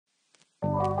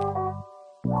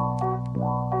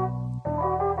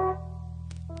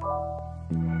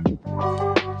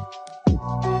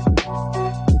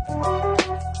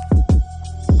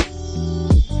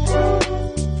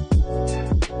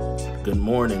Good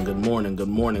morning, good morning, good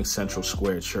morning, Central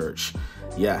Square Church.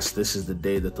 Yes, this is the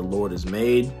day that the Lord has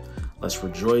made. Let's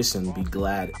rejoice and be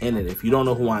glad in it. If you don't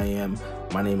know who I am,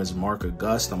 my name is Mark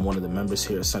August. I'm one of the members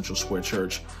here at Central Square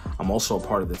Church. I'm also a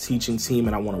part of the teaching team,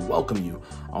 and I want to welcome you.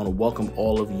 I want to welcome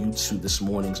all of you to this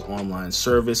morning's online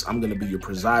service. I'm going to be your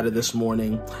presider this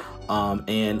morning.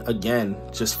 And again,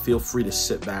 just feel free to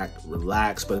sit back,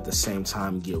 relax, but at the same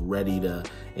time, get ready to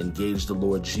engage the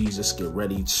Lord Jesus. Get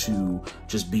ready to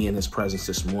just be in his presence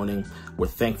this morning. We're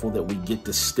thankful that we get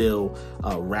to still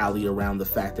rally around the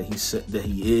fact that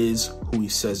he is who he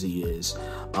says he is.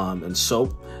 And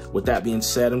so with that being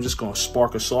said, I'm just going to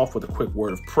spark us off with a quick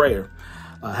word of prayer.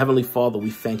 Heavenly Father, we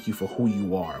thank you for who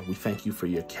you are. We thank you for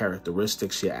your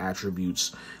characteristics, your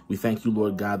attributes. We thank you,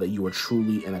 Lord God, that you are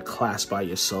truly in a class by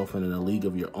yourself and in a league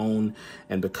of your own.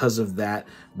 And because of that,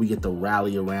 we get to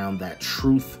rally around that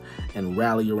truth and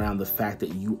rally around the fact that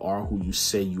you are who you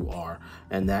say you are.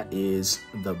 And that is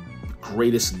the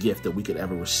greatest gift that we could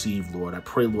ever receive, Lord. I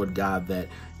pray, Lord God, that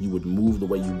you would move the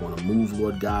way you want to move,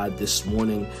 Lord God, this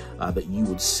morning, that you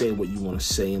would say what you want to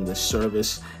say in this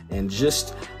service and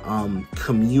just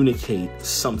communicate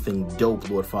something dope,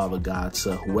 Lord Father God,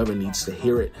 to whoever needs to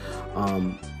hear it.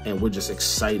 And we're just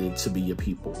excited to be your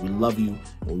people. We love you,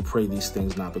 and we pray these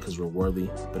things not because we're worthy,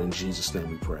 but in Jesus' name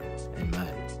we pray.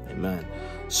 Amen. Amen.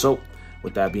 So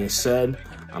with that being said,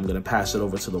 I'm going to pass it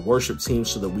over to the worship team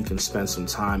so that we can spend some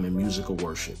time in musical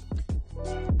worship.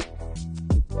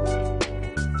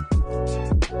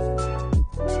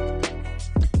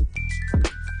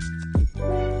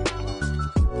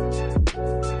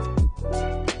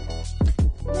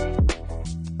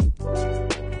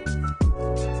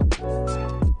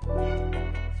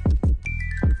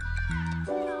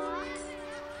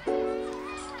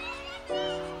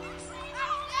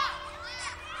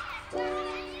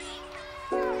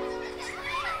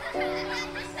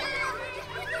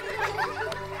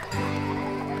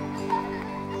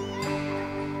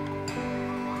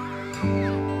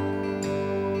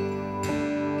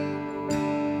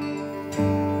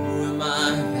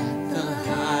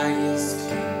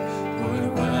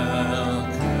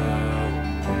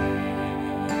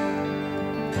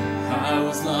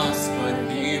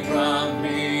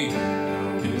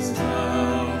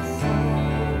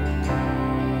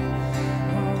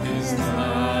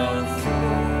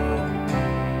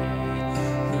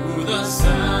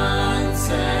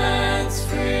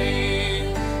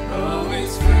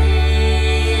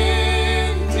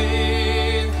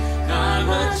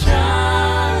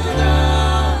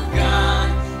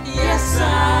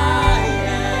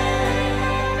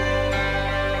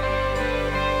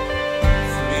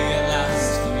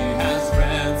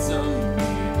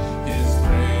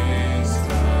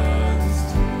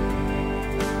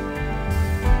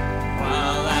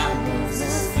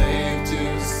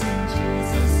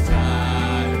 Jesus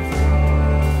died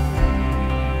for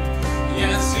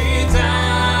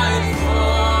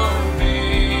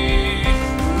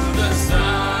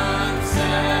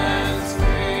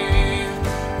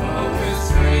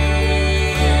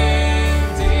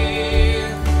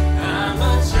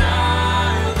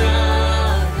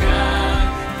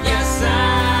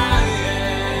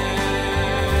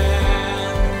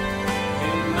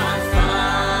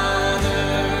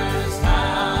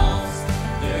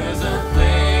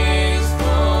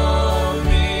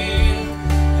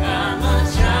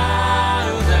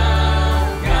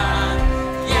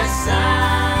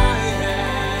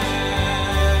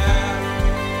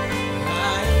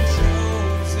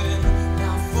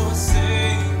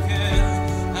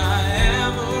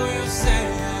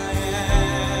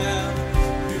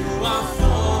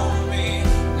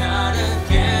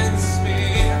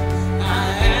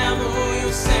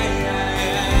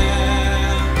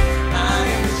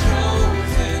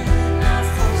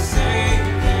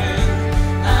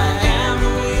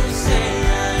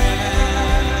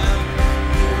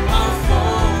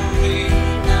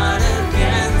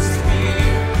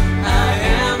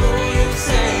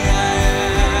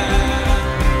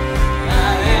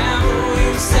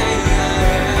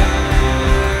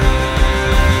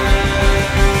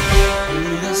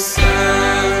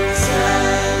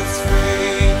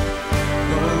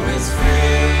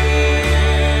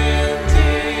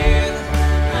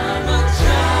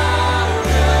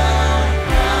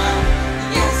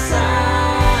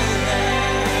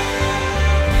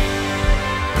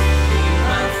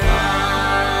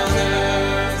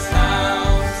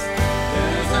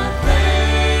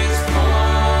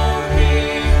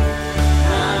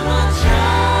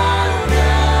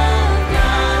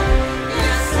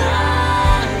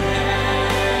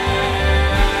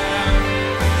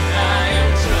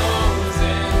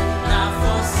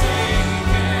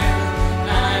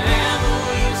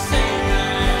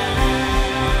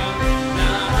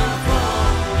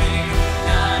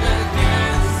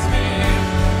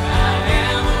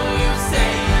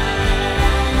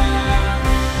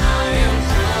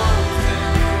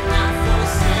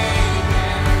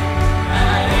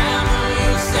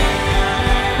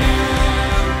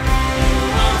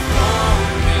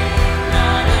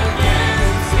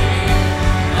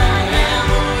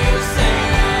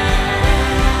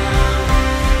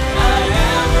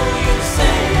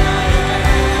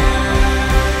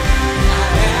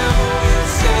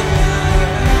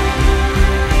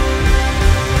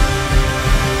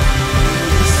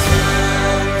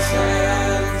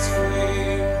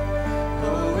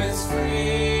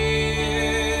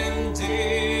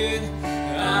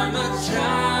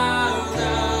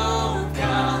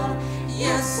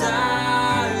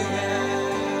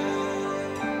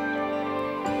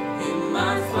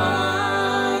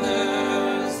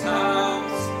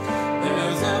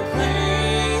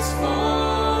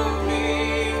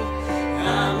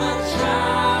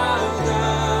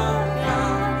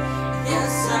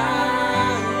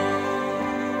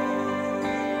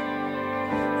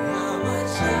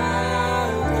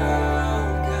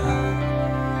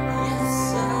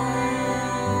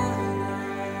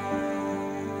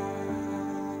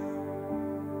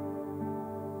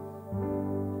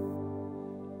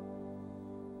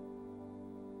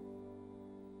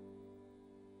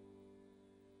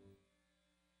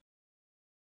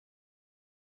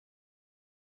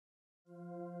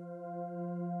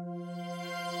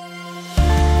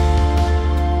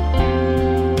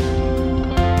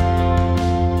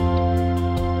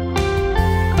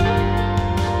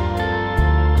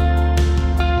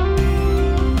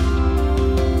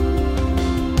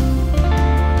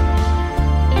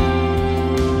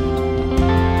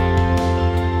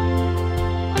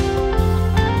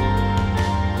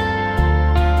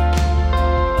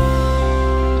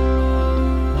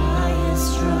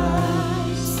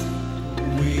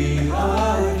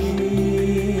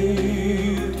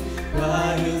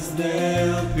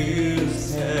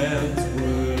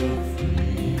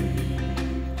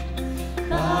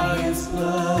Christ's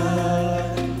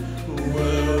blood,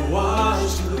 we're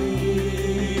washed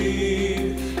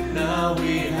clean. Now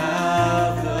we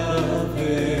have the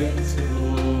victory.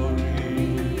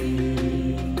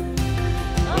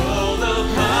 Oh, the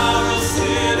power of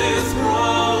sin is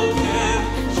broken.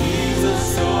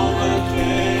 Jesus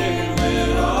overcame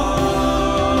it all.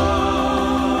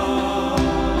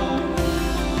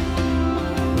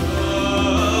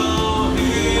 Oh,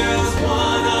 he has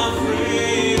won our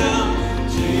freedom.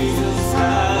 Jesus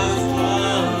has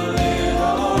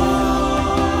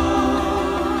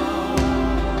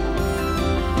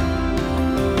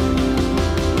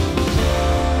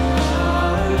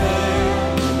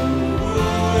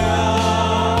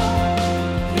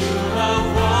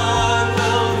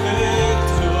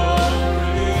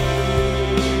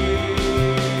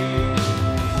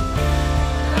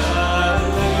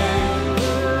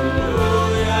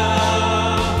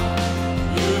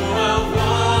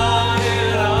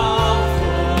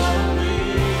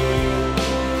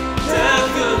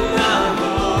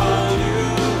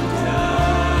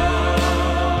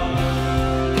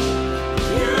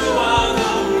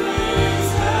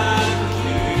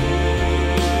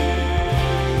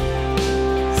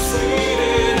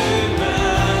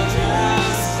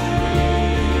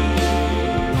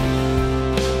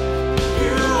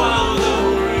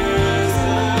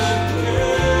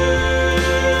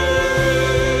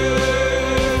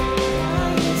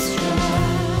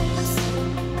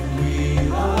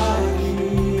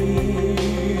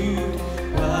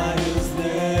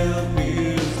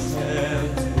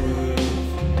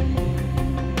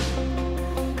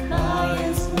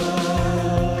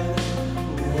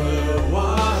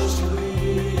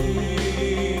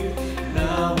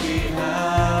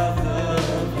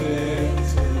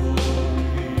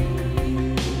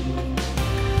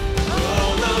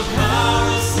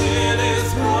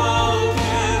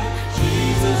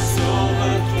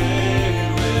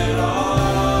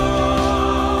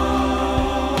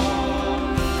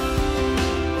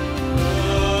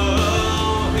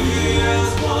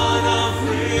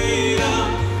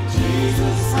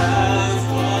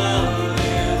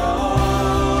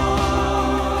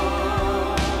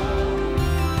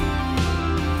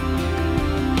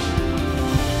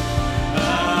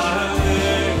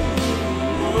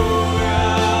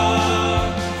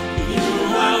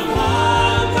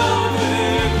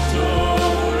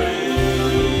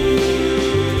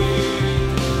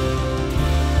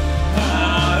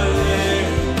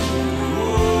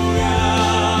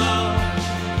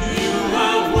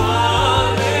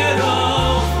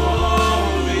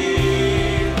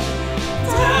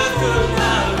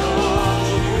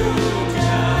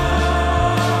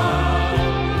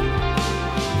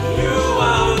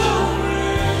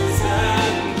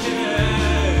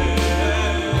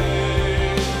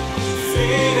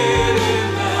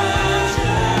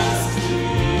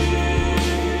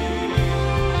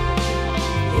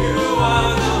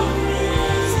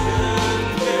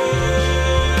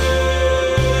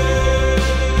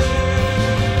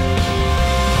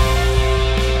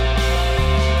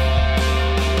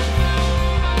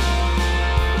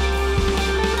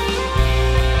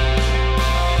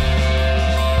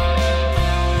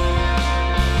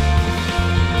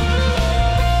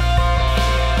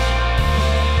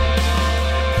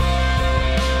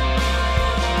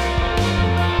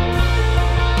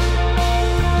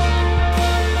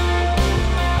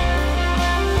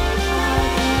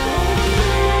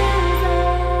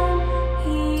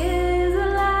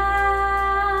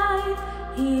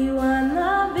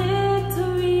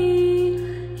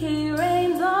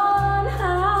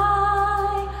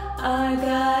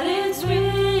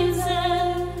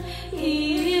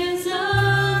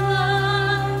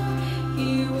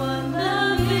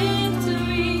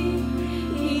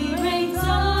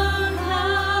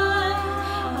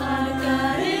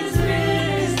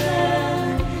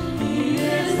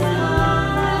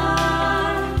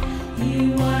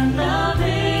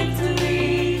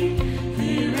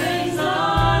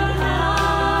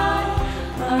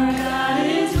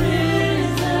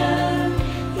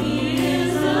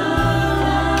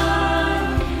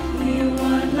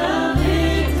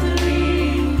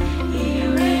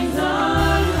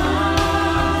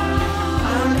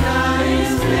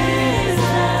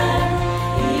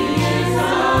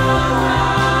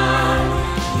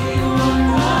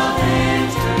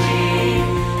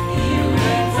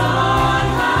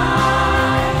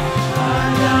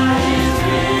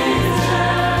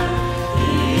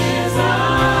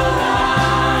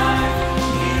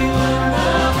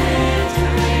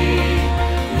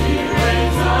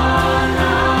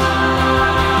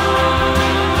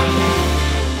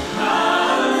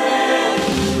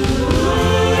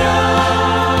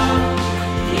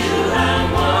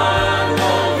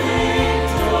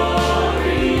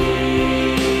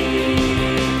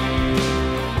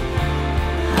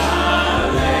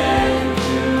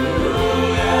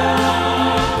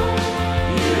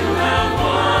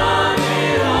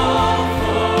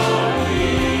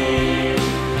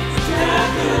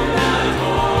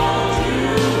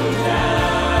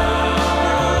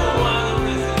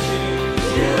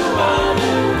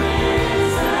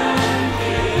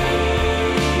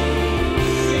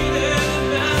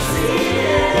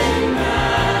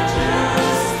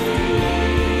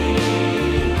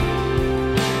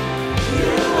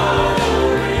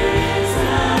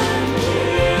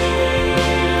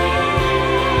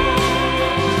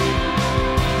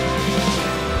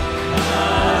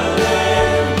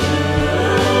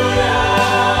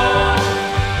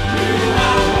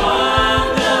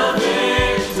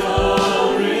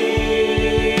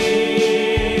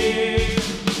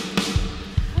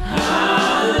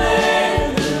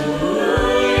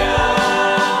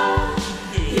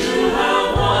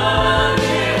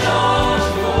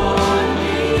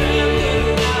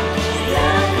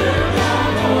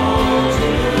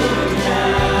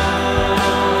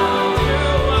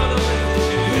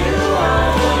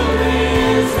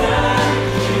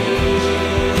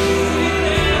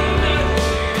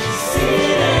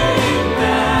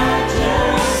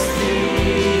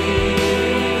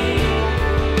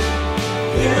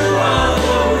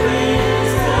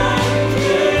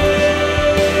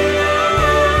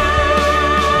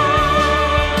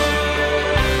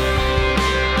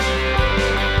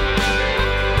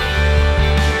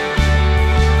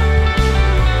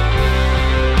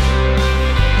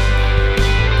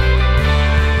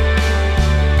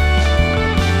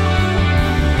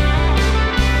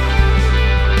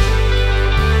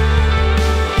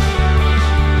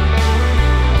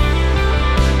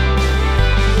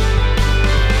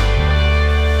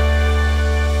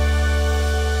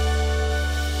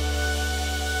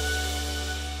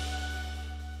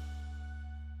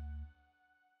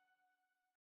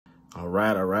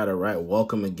right.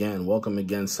 Welcome again,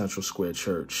 Central Square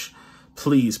Church.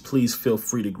 Please feel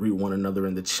free to greet one another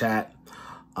in the chat.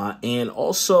 And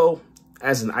also,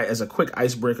 as a quick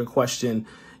icebreaker question,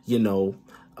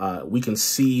 we can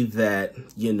see that,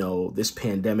 this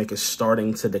pandemic is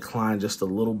starting to decline just a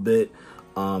little bit.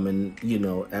 And,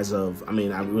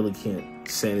 I really can't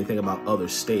say anything about other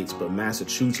states, but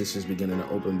Massachusetts is beginning to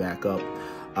open back up.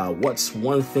 What's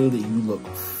one thing that you look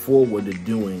forward to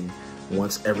doing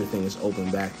once everything is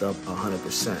open back up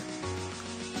 100%?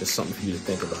 Just something for you to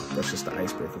think about. That's just the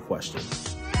icebreaker question.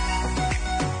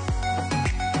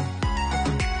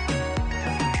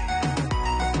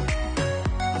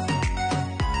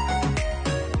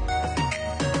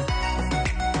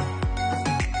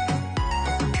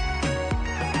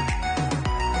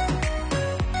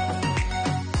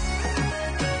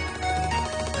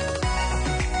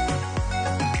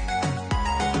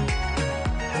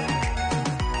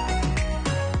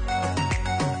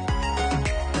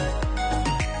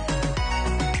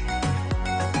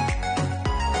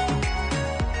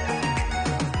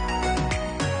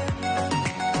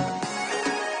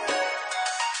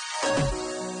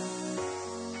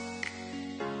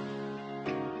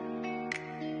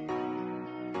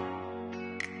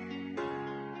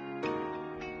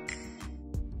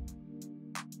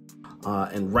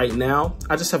 And right now,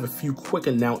 I just have a few quick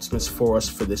announcements for us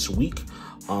for this week.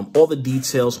 All the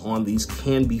details on these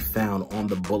can be found on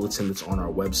the bulletin that's on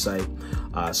our website.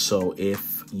 So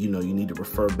if you need to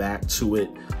refer back to it,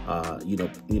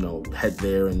 head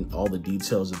there and all the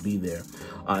details will be there.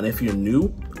 And if you're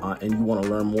new and you want to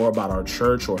learn more about our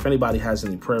church, or if anybody has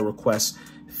any prayer requests,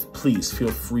 please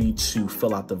feel free to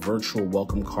fill out the virtual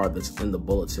welcome card that's in the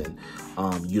bulletin.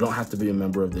 You don't have to be a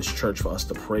member of this church for us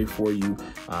to pray for you.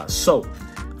 So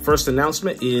first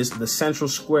announcement is the Central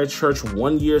Square Church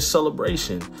 1-year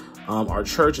celebration. Our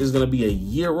church is going to be a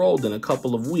year old in a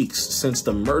couple of weeks since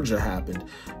the merger happened,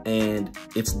 and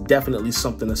it's definitely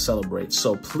something to celebrate.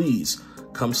 So please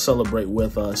come celebrate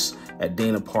with us at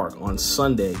Dana Park on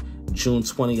Sunday, June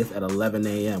 20th at 11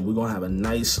 a.m. We're going to have a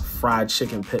nice fried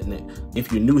chicken picnic.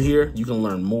 If you're new here, you can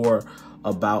learn more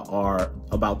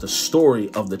about the story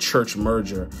of the church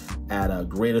merger at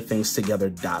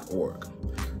greaterthingstogether.org.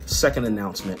 Second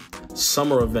announcement,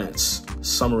 summer events.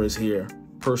 Summer is here.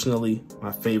 Personally,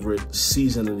 my favorite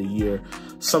season of the year.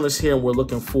 Summer's here and we're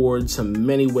looking forward to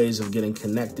many ways of getting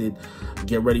connected.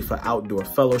 Get ready for outdoor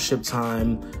fellowship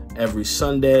time every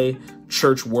Sunday,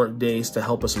 church work days to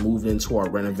help us move into our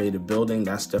renovated building.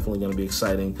 That's definitely going to be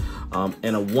exciting.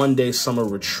 And a 1-day summer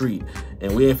retreat.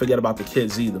 And we didn't forget about the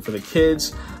kids either. For the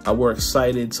kids, we're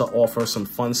excited to offer some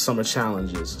fun summer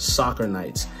challenges, soccer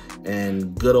nights,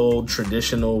 and good old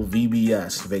traditional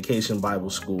VBS, Vacation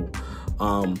Bible School.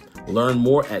 Learn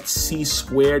more at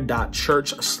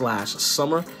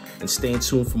csquare.church/summer and stay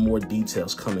tuned for more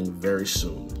details coming very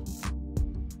soon.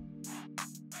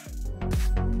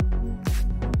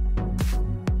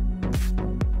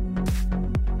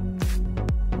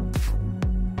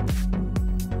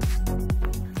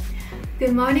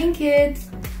 Good morning,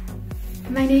 kids.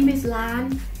 My name is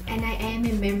Lan, and I am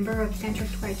a member of Central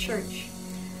Square Church.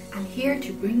 I'm here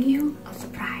to bring you a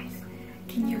surprise.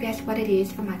 Can you guess what it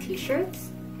is from my t-shirts?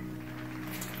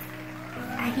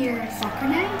 I hear Soccer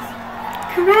Nights?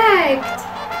 Correct!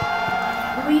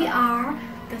 We are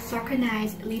the Soccer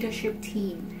Nights leadership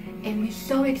team, and we're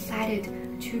so excited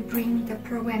to bring the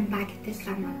program back this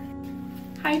summer.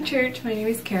 Hi church, my name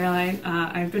is Caroline.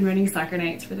 I've been running Soccer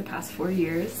Nights for the past 4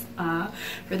 years.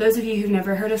 For those of you who've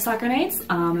never heard of Soccer Nights,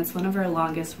 it's one of our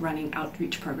longest running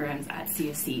outreach programs at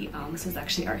CSC. This was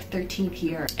actually our 13th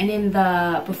year. And in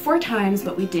the before times,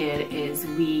 what we did is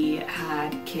we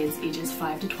had kids ages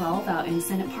 5 to 12 out in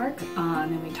Senate Park,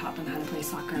 and we taught them how to play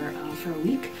soccer for a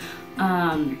week.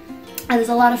 It was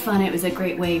a lot of fun. It was a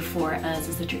great way for us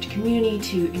as a church community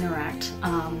to interact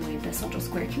with the Central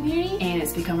Square community, and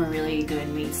it's become a really good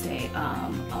mainstay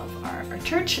of our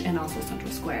church and also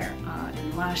Central Square.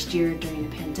 And last year during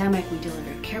the pandemic, we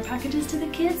delivered care packages to the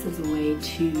kids as a way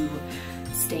to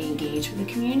stay engaged with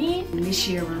the community. And this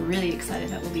year we're really excited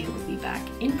that we'll be able to be back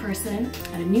in person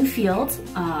at a new field,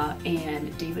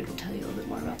 and David will tell you a little bit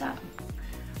more about that.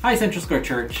 Hi Central Square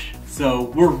Church.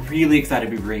 So we're really excited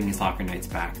to be bringing Soccer Nights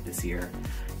back this year.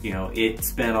 You know,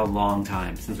 it's been a long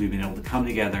time since we've been able to come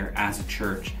together as a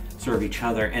church, serve each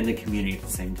other and the community at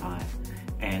the same time.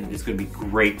 And it's going to be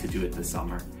great to do it this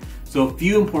summer. So a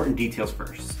few important details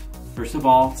first. First of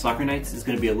all, Soccer Nights is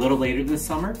going to be a little later this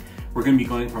summer. We're going to be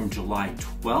going from July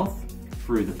 12th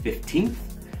through the 15th.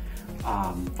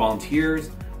 Volunteers,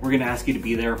 we're going to ask you to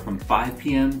be there from 5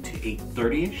 p.m. to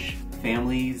 8:30ish.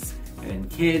 Families and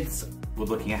kids, we're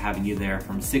looking at having you there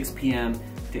from 6 p.m.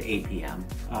 to 8 p.m.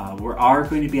 We are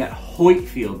going to be at Hoyt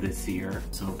Field this year,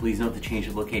 so please note the change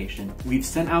of location. We've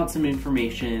sent out some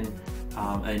information,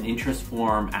 an interest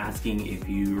form asking if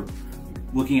you're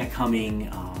looking at coming,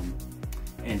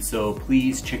 and so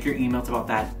please check your emails about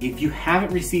that. If you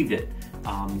haven't received it,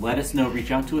 let us know.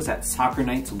 Reach out to us at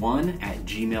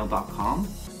soccernights1@gmail.com.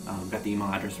 Got the email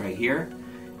address right here,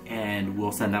 and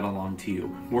we'll send that along to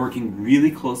you. We're working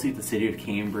really closely with the City of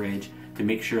Cambridge to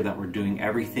make sure that we're doing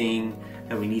everything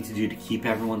that we need to do to keep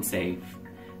everyone safe.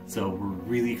 So we're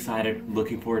really excited,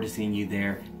 looking forward to seeing you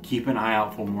there. Keep an eye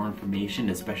out for more information,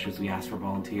 especially as we ask for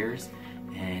volunteers,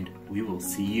 and we will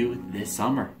see you this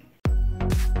summer.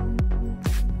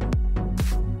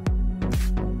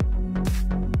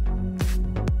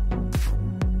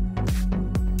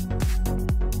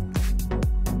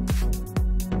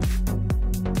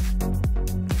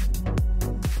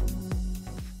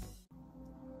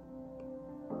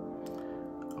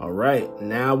 All right,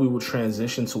 now we will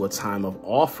transition to a time of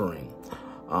offering,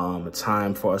 a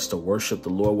time for us to worship the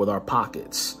Lord with our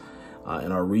pockets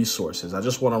and our resources. I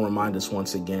just want to remind us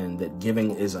once again that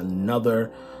giving is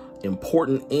another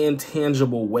important and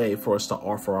tangible way for us to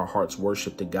offer our heart's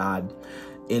worship to God.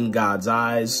 In God's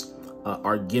eyes,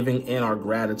 our giving and our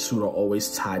gratitude are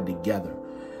always tied together.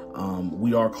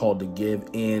 We are called to give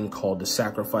and called to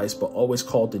sacrifice, but always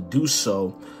called to do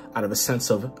so out of a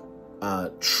sense of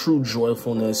true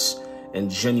joyfulness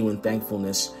and genuine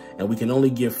thankfulness. And we can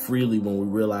only give freely when we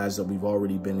realize that we've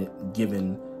already been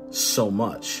given so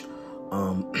much.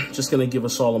 Just going to give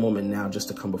us all a moment now just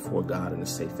to come before God and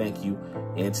to say thank you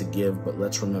and to give, but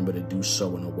let's remember to do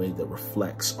so in a way that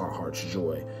reflects our heart's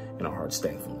joy and our heart's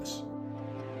thankfulness.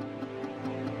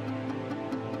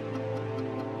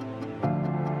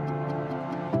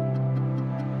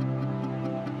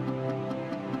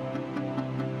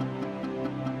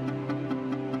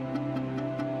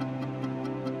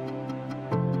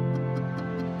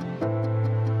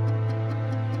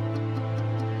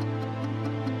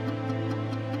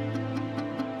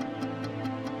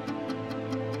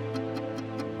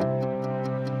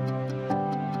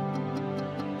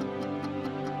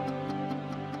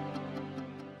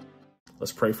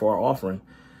 Let's pray for our offering.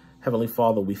 Heavenly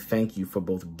Father, we thank you for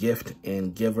both gift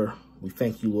and giver. We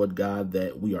thank you, Lord God,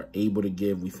 that we are able to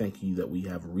give. We thank you that we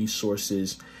have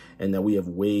resources and that we have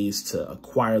ways to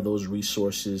acquire those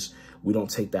resources. We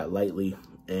don't take that lightly.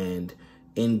 And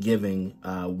in giving,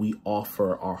 we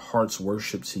offer our heart's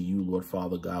worship to you, Lord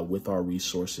Father God, with our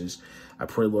resources. I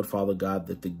pray, Lord Father God,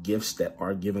 that the gifts that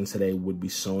are given today would be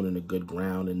sown in a good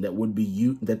ground and that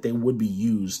they would be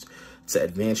used to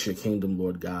advance your kingdom,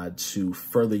 Lord God, to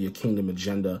further your kingdom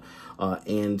agenda,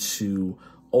 and to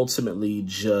ultimately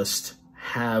just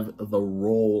have the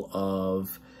role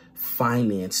of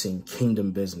financing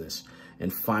kingdom business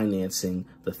and financing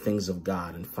the things of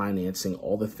God and financing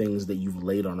all the things that you've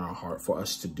laid on our heart for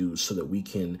us to do so that we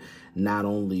can not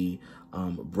only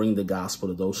bring the gospel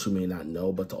to those who may not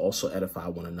know, but to also edify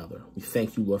one another. We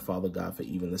thank you, Lord Father God, for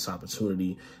even this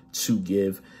opportunity to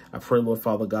give. I pray, Lord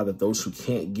Father God, that those who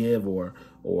can't give or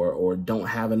don't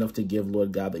have enough to give,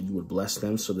 Lord God, that you would bless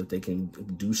them so that they can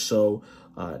do so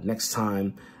next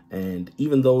time. And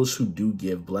even those who do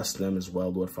give, bless them as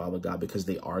well, Lord Father God, because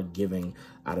they are giving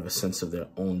out of a sense of their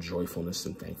own joyfulness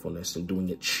and thankfulness and doing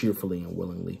it cheerfully and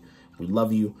willingly. We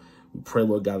love you. We pray,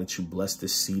 Lord God, that you bless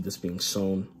this seed that's being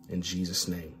sown. In Jesus'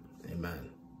 name, amen.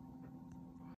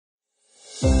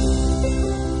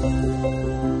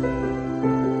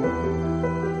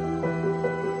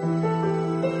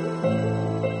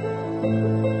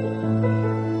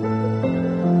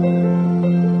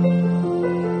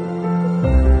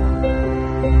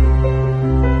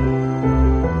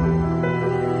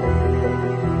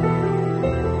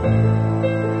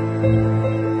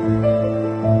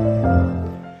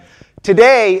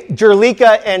 Today,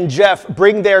 Jerlika and Jeff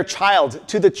bring their child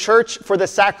to the church for the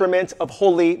sacrament of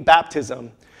holy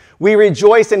baptism. We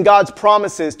rejoice in God's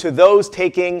promises to those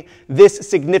taking this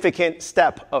significant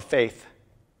step of faith.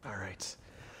 All right.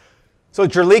 So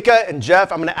Jerlika and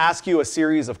Jeff, I'm going to ask you a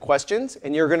series of questions,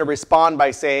 and you're going to respond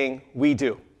by saying, "We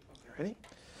do." Ready?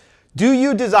 Do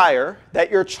you desire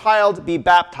that your child be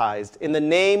baptized in the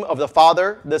name of the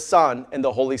Father, the Son, and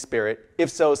the Holy Spirit? If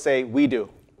so, say, "We do."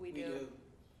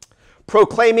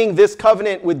 Proclaiming this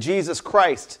covenant with Jesus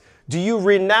Christ, do you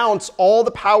renounce all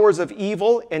the powers of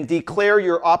evil and declare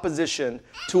your opposition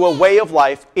to a way of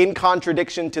life in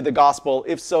contradiction to the gospel?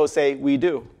 If so, say, "We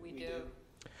do." We do.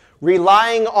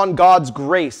 Relying on God's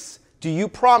grace, do you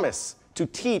promise to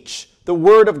teach the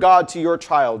word of God to your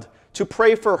child, to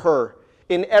pray for her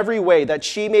in every way that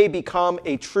she may become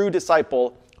a true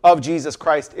disciple of Jesus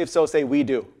Christ? If so, say, "We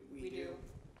do."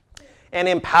 And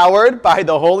empowered by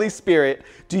the Holy Spirit,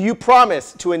 do you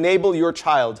promise to enable your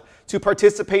child to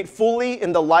participate fully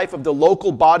in the life of the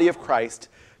local body of Christ,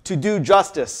 to do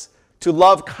justice, to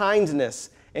love kindness,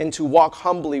 and to walk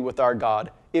humbly with our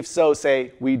God? If so,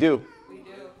 say, we do. We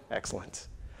do. Excellent.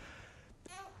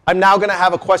 I'm now going to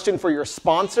have a question for your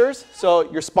sponsors. So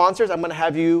your sponsors, I'm going to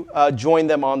have you join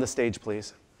them on the stage,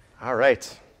 please. All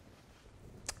right.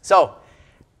 So,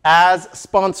 as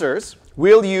sponsors,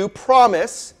 will you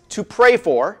promise to pray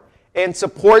for and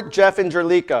support Jeff and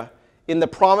Jerlika in the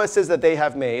promises that they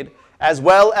have made, as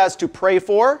well as to pray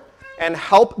for and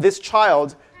help this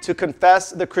child to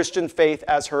confess the Christian faith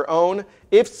as her own?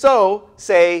 If so,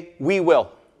 say, we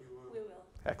will. We will.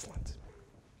 Excellent.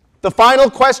 The final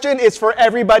question is for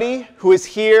everybody who is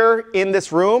here in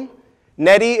this room.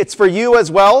 Nettie, it's for you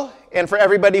as well, and for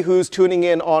everybody who's tuning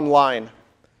in online.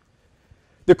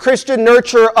 The Christian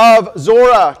nurture of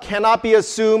Zora cannot be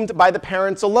assumed by the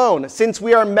parents alone. Since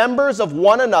we are members of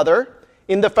one another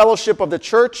in the fellowship of the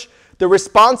church, the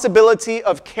responsibility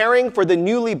of caring for the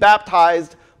newly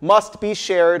baptized must be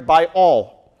shared by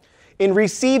all. In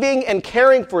receiving and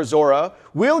caring for Zora,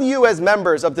 will you, as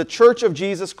members of the Church of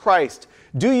Jesus Christ,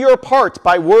 do your part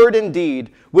by word and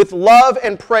deed, with love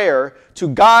and prayer, to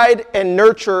guide and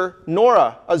nurture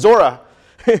Zora,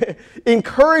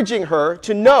 encouraging her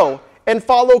to know and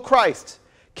follow Christ,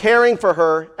 caring for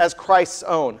her as Christ's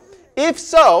own? If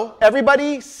so,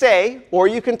 everybody say, or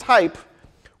you can type,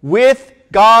 with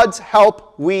God's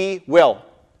help we will.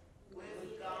 With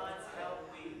God's help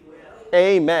we will.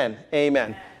 Amen.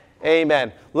 Amen.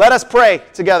 Amen. Let us pray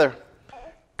together.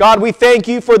 God, we thank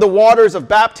you for the waters of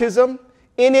baptism.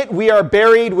 In it we are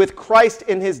buried with Christ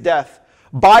in his death.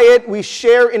 By it we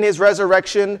share in his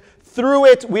resurrection. Through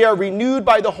it we are renewed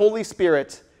by the Holy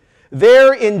Spirit.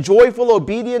 There, in joyful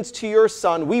obedience to your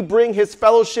Son, we bring his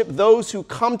fellowship those who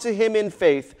come to him in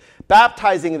faith,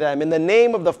 baptizing them in the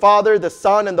name of the Father, the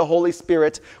Son, and the Holy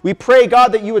Spirit. We pray,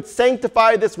 God, that you would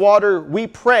sanctify this water. We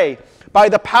pray, by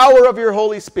the power of your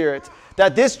Holy Spirit,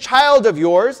 that this child of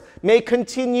yours may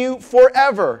continue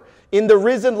forever in the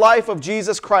risen life of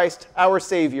Jesus Christ, our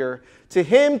Savior. To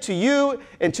him, to you,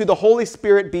 and to the Holy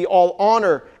Spirit be all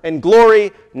honor and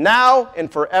glory, now and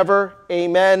forever.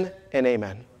 Amen and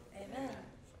amen.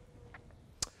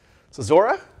 So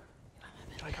Zora,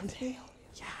 do I come to you?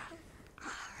 Yeah. All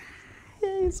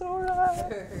right. Hey, Zora.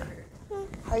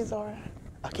 Hi, Zora.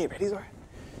 Okay, ready, Zora?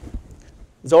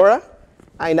 Zora,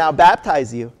 I now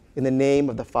baptize you in the name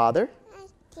of the Father,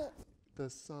 the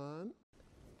Son,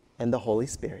 and the Holy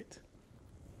Spirit.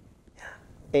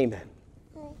 Amen.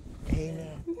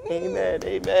 Amen. Amen.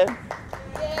 Amen.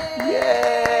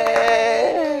 Yay!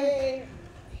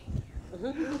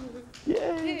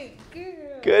 Yay!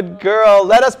 Good girl.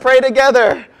 Let us pray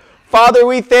together. Father,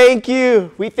 we thank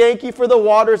you. We thank you for the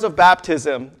waters of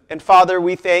baptism. And Father,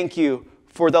 we thank you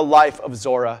for the life of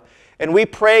Zora. And we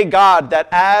pray, God, that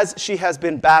as she has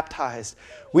been baptized,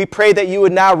 we pray that you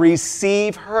would now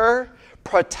receive her,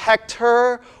 protect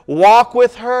her, walk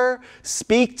with her,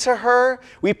 speak to her.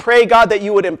 We pray, God, that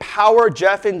you would empower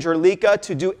Jeff and Jerlika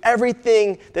to do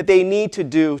everything that they need to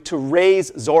do to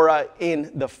raise Zora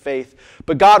in the faith.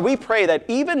 But God, we pray that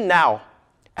even now,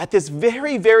 at this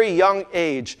very, very young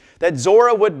age, that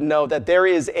Zora would know that there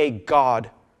is a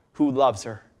God who loves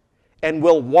her and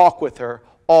will walk with her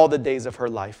all the days of her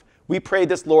life. We pray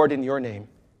this, Lord, in your name.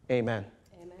 Amen.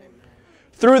 Amen.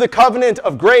 Through the covenant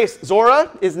of grace,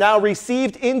 Zora is now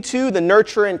received into the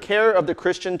nurture and care of the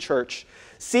Christian church.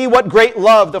 See what great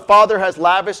love the Father has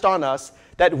lavished on us,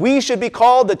 that we should be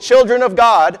called the children of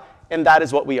God, and that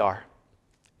is what we are.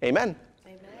 Amen.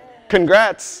 Amen.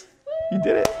 Congrats. You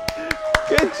did it.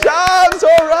 Good job,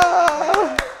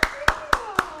 Zora!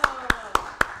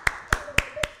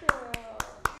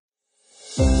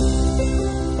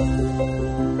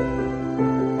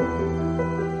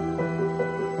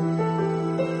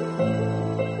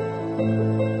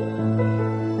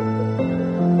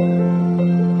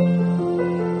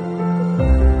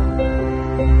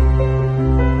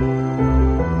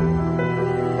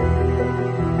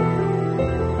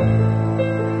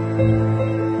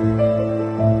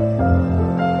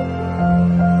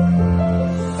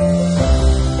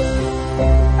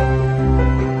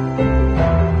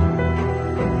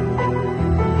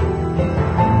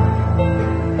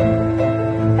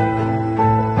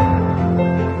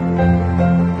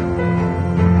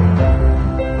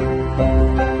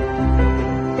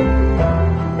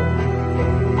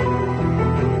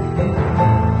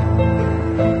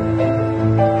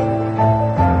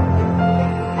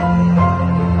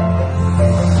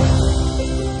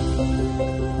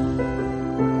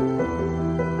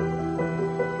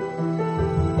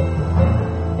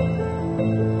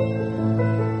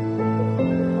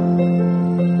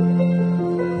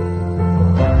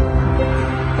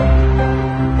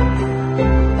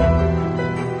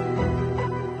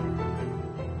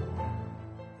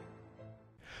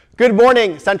 Good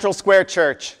morning, Central Square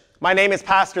Church. My name is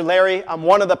Pastor Larry. I'm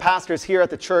one of the pastors here at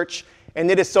the church,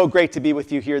 and it is so great to be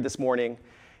with you here this morning.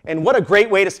 And what a great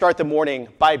way to start the morning,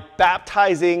 by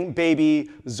baptizing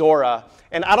baby Zora.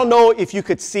 And I don't know if you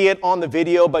could see it on the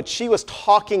video, but she was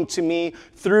talking to me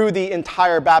through the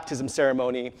entire baptism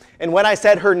ceremony. And when I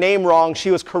said her name wrong, she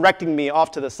was correcting me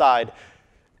off to the side.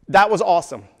 That was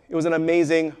awesome. It was an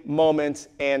amazing moment.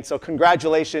 And so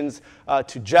congratulations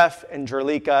to Jeff and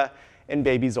Jerlika and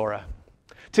baby Zora.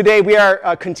 Today we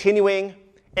are continuing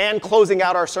and closing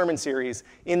out our sermon series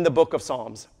in the book of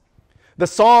Psalms. The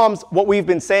Psalms, what we've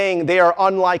been saying, they are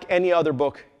unlike any other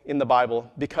book in the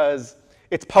Bible because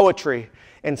it's poetry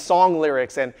and song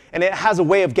lyrics, and it has a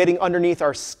way of getting underneath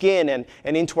our skin and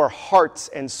into our hearts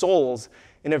and souls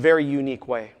in a very unique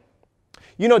way.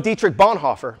 You know Dietrich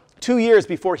Bonhoeffer, 2 years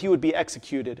before he would be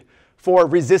executed for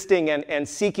resisting and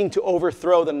seeking to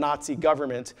overthrow the Nazi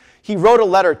government, he wrote a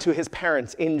letter to his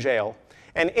parents in jail.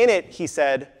 And in it, he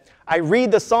said, "I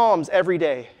read the Psalms every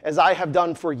day, as I have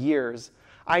done for years.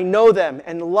 I know them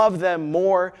and love them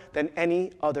more than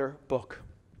any other book."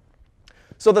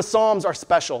 So the Psalms are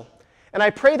special. And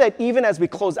I pray that even as we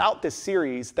close out this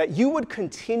series, that you would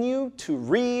continue to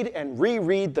read and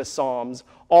reread the Psalms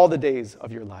all the days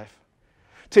of your life.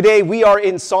 Today, we are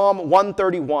in Psalm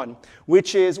 131,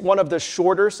 which is one of the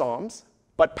shorter Psalms,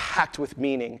 but packed with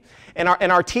meaning. And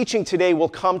our teaching today will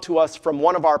come to us from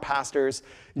one of our pastors,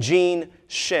 Gene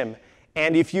Shim.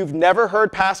 And if you've never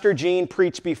heard Pastor Gene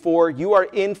preach before, you are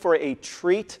in for a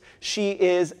treat. She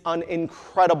is an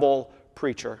incredible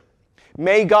preacher.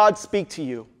 May God speak to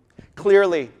you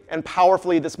clearly and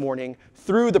powerfully this morning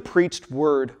through the preached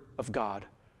word of God.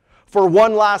 For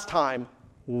one last time,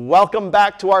 welcome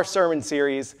back to our sermon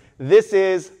series. This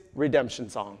is Redemption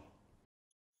Song.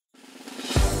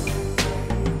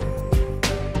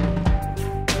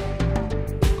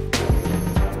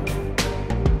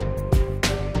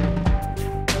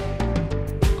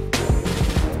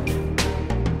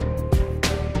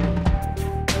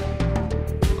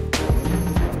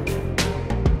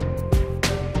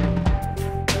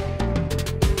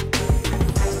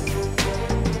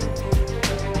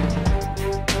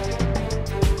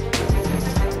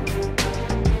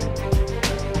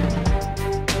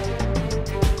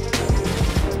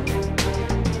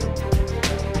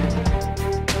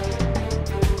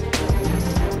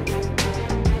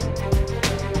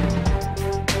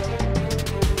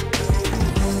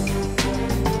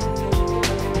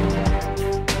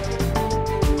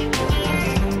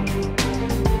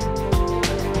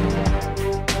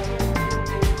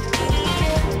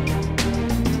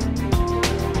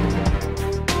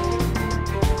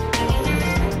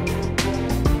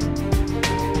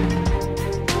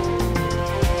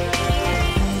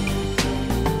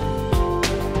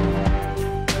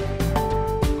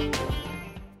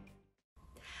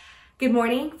 Good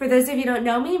morning. For those of you who don't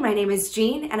know me, my name is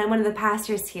Jean, and I'm one of the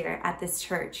pastors here at this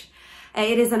church.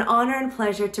 It is an honor and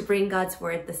pleasure to bring God's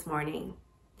word this morning.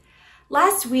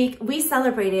 Last week, we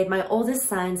celebrated my oldest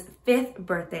son's 5th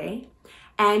birthday,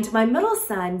 and my middle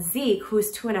son, Zeke,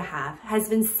 who's 2.5, has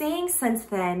been saying since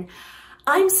then,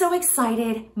 "I'm so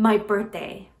excited, my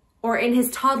birthday." Or in his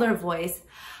toddler voice,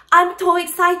 "I'm so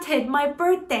excited, my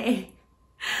birthday."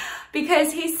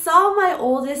 Because he saw my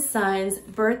oldest son's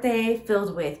birthday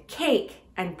filled with cake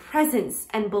and presents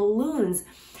and balloons,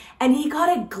 and he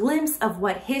got a glimpse of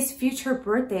what his future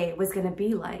birthday was going to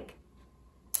be like.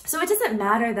 So it doesn't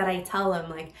matter that I tell him,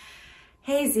 like,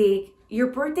 "Hey Zeke, your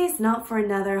birthday's not for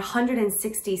another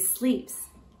 160 sleeps."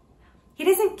 He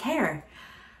doesn't care.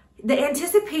 The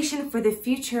anticipation for the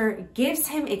future gives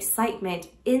him excitement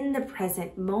in the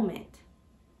present moment.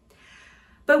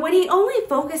 But when he only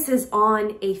focuses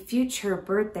on a future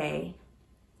birthday,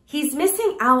 he's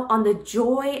missing out on the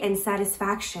joy and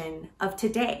satisfaction of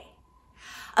today,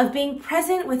 of being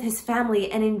present with his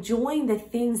family and enjoying the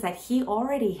things that he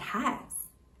already has.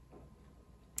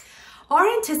 Our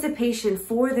anticipation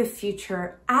for the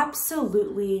future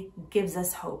absolutely gives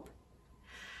us hope,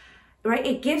 right?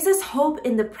 It gives us hope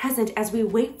in the present as we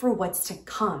wait for what's to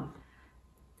come.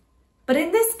 But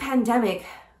in this pandemic,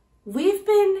 we've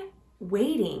been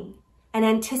waiting and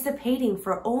anticipating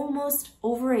for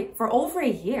over a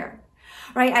year,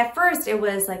 right? At first it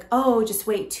was like, oh, just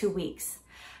wait 2 weeks.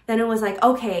 Then it was like,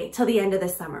 okay, till the end of the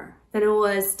summer. Then it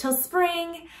was till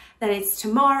spring, then it's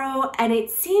tomorrow. And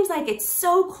it seems like it's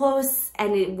so close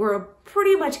and we're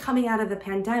pretty much coming out of the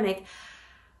pandemic.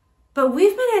 But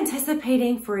we've been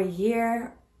anticipating for a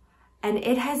year and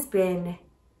it has been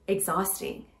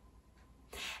exhausting.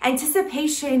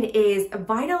 Anticipation is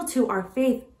vital to our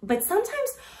faith, but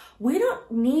sometimes we don't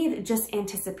need just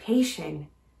anticipation.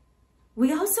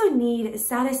 we also need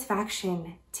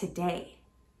satisfaction today.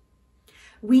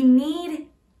 We need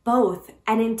both.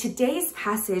 And in today's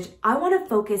passage, I want to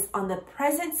focus on the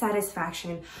present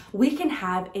satisfaction we can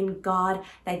have in God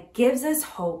that gives us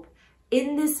hope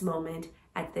in this moment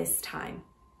at this time.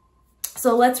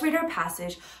 So let's read our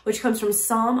passage, which comes from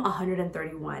Psalm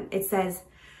 131. It says,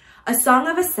 "A song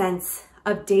of ascents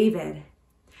of David.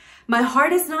 My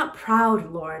heart is not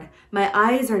proud, Lord. My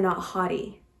eyes are not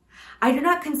haughty. I do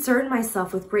not concern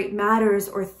myself with great matters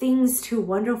or things too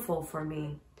wonderful for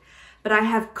me. But I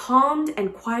have calmed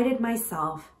and quieted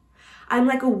myself. I'm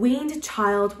like a weaned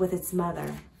child with its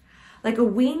mother. Like a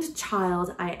weaned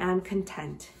child, I am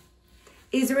content.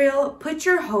 Israel, put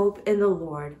your hope in the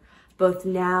Lord, both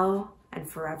now and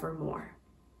forevermore."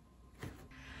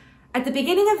 At the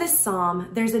beginning of this psalm,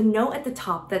 there's a note at the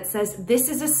top that says, this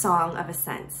is a song of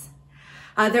ascents.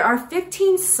 There are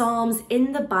 15 psalms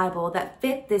in the Bible that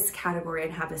fit this category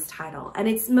and have this title. And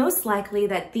it's most likely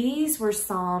that these were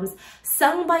psalms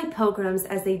sung by pilgrims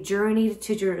as they journeyed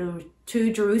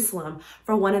to Jerusalem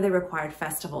for one of the required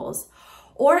festivals.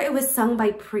 Or it was sung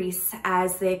by priests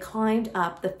as they climbed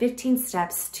up the 15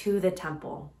 steps to the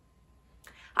temple.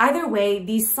 Either way,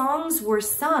 these songs were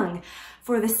sung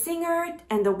for the singer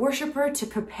and the worshiper to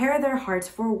prepare their hearts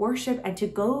for worship and to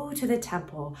go to the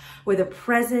temple where the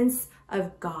presence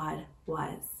of God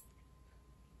was.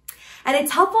 And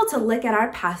it's helpful to look at our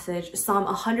passage, Psalm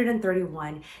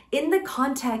 131, in the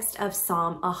context of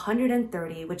Psalm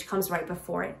 130, which comes right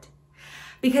before it.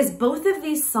 Because both of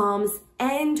these psalms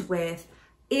end with,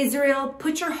 Israel,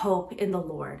 put your hope in the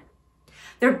Lord.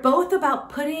 They're both about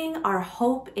putting our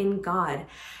hope in God.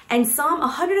 And Psalm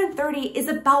 130 is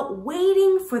about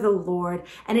waiting for the Lord.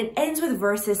 And it ends with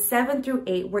verses 7 through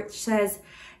 8, which says,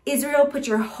 Israel, put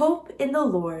your hope in the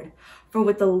Lord, for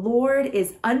with the Lord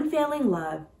is unfailing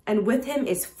love, and with him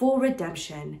is full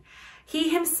redemption. He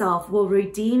himself will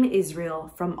redeem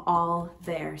Israel from all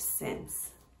their sins.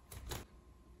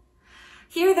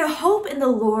 Here, the hope in the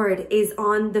Lord is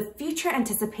on the future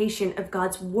anticipation of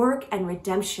God's work and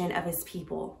redemption of his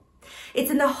people. It's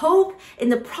in the hope, in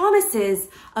the promises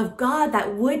of God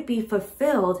that would be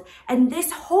fulfilled. And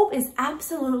this hope is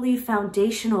absolutely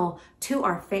foundational to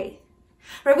our faith.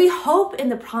 Right? We hope in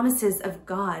the promises of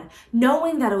God,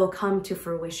 knowing that it will come to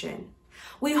fruition.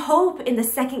 We hope in the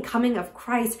second coming of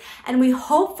Christ, and we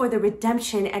hope for the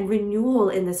redemption and renewal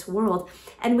in this world.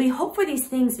 And we hope for these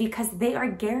things because they are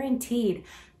guaranteed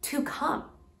to come.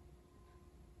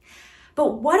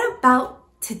 But what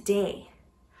about today?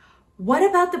 What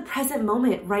about the present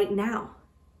moment right now?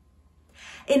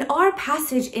 In our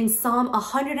passage in Psalm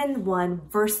 101,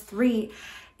 verse 3,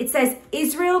 it says,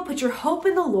 Israel, put your hope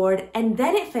in the Lord, and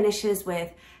then it finishes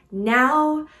with,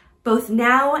 now, both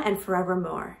now and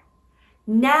forevermore.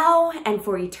 Now and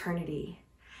for eternity.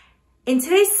 In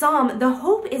today's psalm, the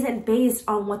hope isn't based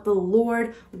on what the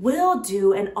Lord will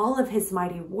do and all of his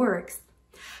mighty works,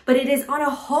 but it is on a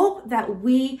hope that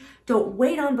we don't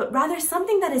wait on, but rather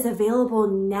something that is available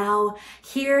now,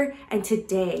 here and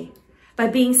today, by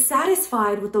being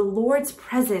satisfied with the Lord's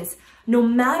presence, no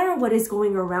matter what is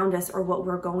going around us or what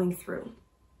we're going through.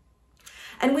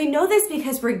 And we know this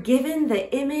because we're given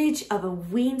the image of a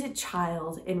weaned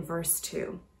child in verse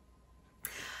 2.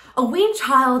 A weaned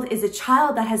child is a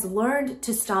child that has learned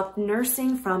to stop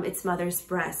nursing from its mother's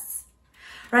breasts,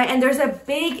 right? And there's a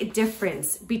big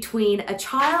difference between a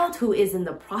child who is in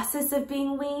the process of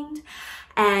being weaned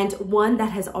and one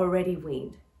that has already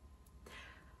weaned.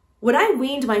 When I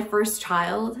weaned my first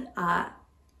child,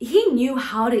 he knew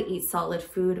how to eat solid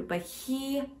food, but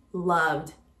he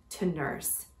loved to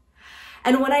nurse.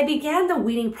 And when I began the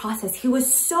weaning process, he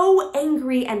was so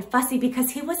angry and fussy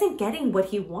because he wasn't getting what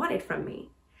he wanted from me.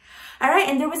 All right,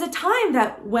 and there was a time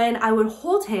that when I would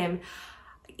hold him,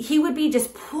 he would be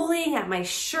just pulling at my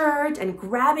shirt and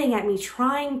grabbing at me,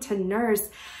 trying to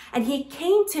nurse. And he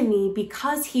came to me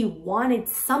because he wanted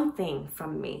something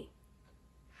from me.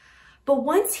 But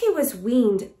once he was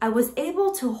weaned, I was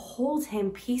able to hold him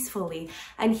peacefully,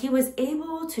 and he was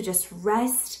able to just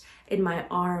rest in my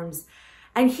arms.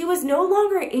 And he was no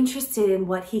longer interested in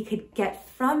what he could get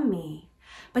from me,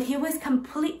 but he was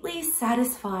completely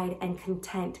satisfied and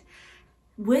content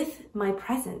with my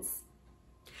presence.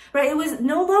 Right? It was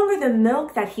no longer the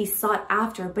milk that he sought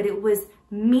after, but it was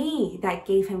me that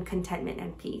gave him contentment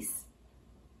and peace.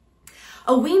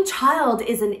 A weaned child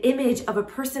is an image of a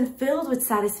person filled with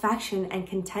satisfaction and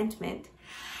contentment.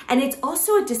 And it's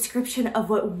also a description of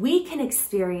what we can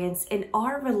experience in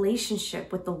our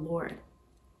relationship with the Lord.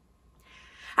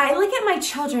 I look at my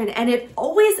children and it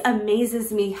always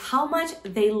amazes me how much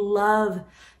they love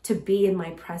to be in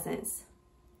my presence.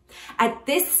 At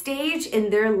this stage in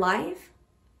their life,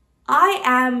 I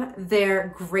am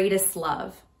their greatest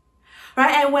love,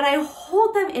 right? And when I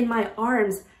hold them in my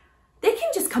arms, they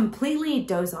can just completely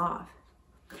doze off.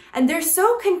 And they're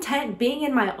so content being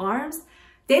in my arms,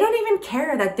 they don't even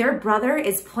care that their brother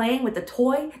is playing with the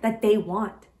toy that they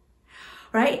want,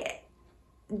 right?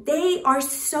 They are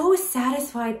so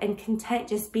satisfied and content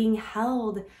just being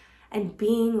held and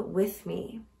being with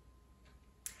me.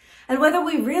 And whether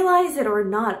we realize it or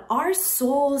not, our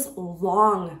souls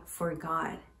long for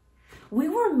God. We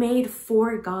were made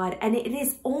for God, and it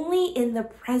is only in the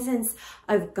presence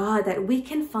of God that we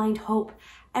can find hope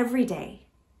every day.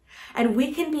 And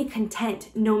we can be content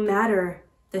no matter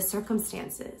the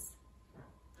circumstances.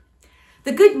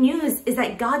 The good news is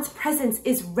that God's presence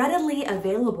is readily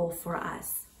available for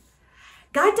us.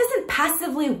 God doesn't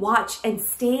passively watch and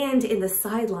stand in the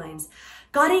sidelines.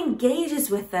 God engages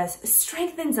with us,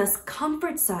 strengthens us,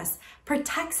 comforts us,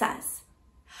 protects us.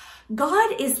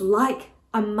 God is like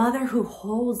a mother who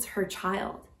holds her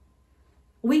child.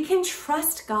 We can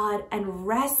trust God and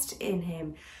rest in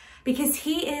him because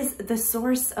he is the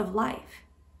source of life.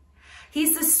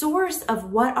 He's the source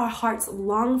of what our hearts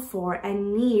long for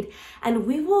and need, and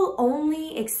we will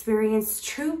only experience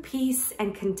true peace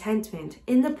and contentment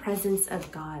in the presence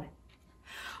of God.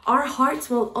 Our hearts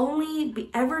will only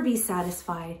ever be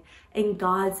satisfied in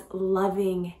God's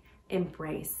loving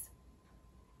embrace.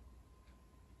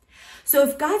 So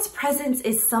if God's presence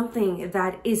is something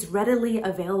that is readily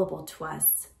available to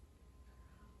us,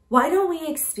 why don't we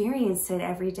experience it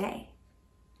every day?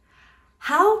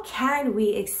 How can we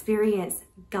experience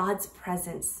God's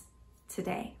presence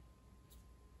today?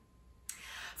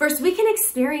 First, we can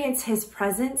experience his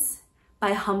presence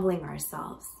by humbling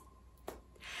ourselves.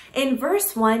 In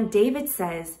verse 1, David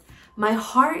says, "My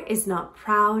heart is not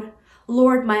proud.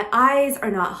 Lord, my eyes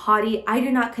are not haughty. I do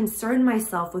not concern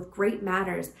myself with great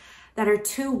matters that are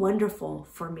too wonderful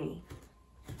for me."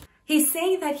 He's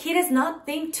saying that he does not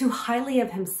think too highly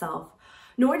of himself,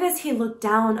 nor does he look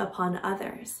down upon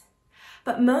others.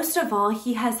 But most of all,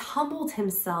 he has humbled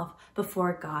himself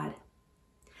before God.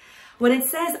 When it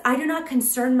says, "I do not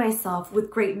concern myself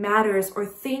with great matters or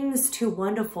things too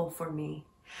wonderful for me,"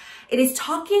 it is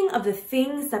talking of the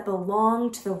things that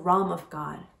belong to the realm of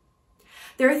God.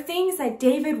 There are things that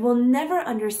David will never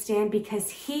understand because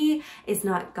he is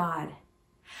not God.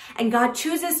 And God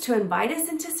chooses to invite us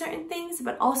into certain things,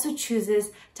 but also chooses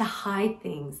to hide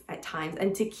things at times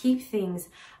and to keep things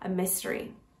a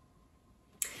mystery.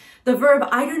 The verb,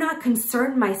 "I do not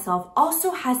concern myself,"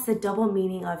 also has the double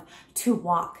meaning of to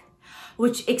walk,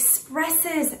 which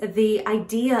expresses the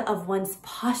idea of one's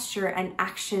posture and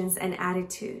actions and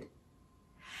attitude.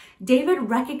 David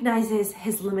recognizes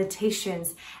his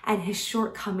limitations and his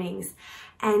shortcomings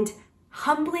and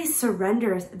humbly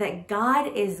surrenders that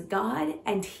God is God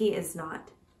and he is not.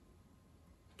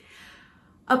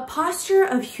 A posture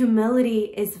of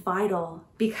humility is vital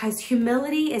because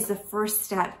humility is the first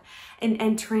step in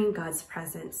entering God's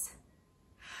presence.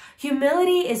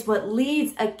 Humility is what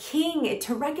leads a king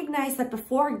to recognize that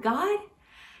before God,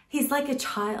 he's like a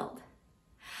child.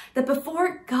 That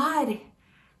before God,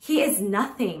 he is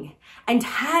nothing and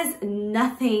has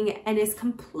nothing and is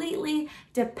completely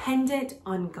dependent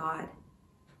on God.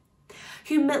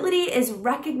 Humility is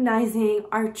recognizing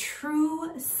our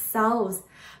true selves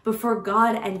before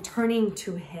God and turning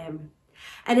to him.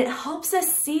 And it helps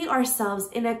us see ourselves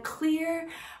in a clear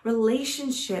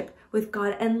relationship with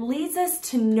God and leads us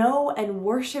to know and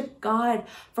worship God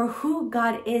for who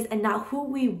God is and not who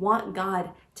we want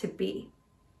God to be.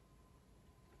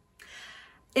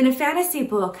 In a fantasy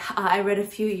book I read a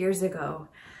few years ago,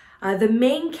 the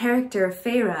main character,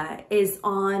 Feyre, is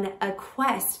on a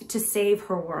quest to save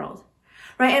her world.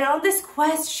 Right? And on this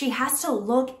quest, she has to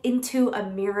look into a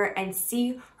mirror and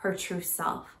see her true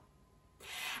self.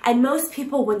 And most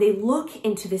people, when they look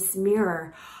into this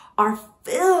mirror, are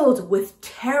filled with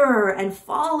terror and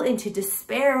fall into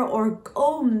despair or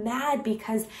go mad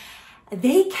because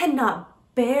they cannot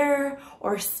bear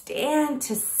or stand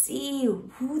to see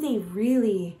who they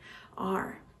really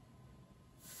are.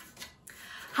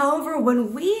 However,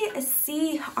 when we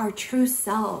see our true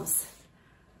selves,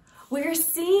 we are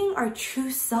seeing our true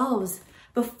selves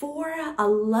before a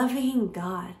loving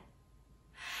God.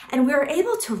 And we are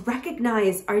able to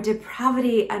recognize our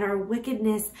depravity and our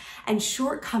wickedness and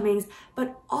shortcomings,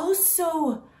 but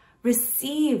also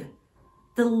receive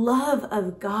the love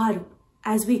of God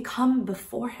as we come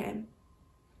before him.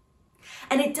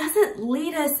 And it doesn't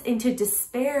lead us into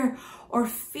despair or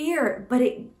fear, but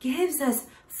it gives us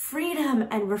freedom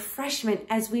and refreshment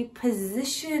as we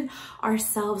position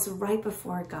ourselves right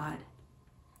before God.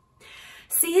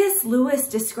 C.S. Lewis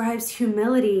describes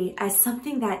humility as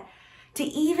something that to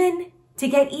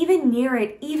get even near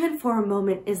it, even for a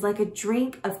moment, is like a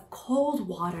drink of cold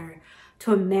water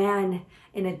to a man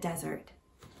in a desert.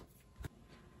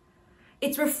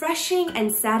 It's refreshing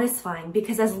and satisfying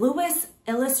because, as Lewis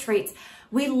illustrates,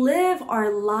 we live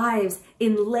our lives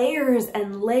in layers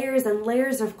and layers and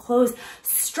layers of clothes,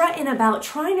 strutting about,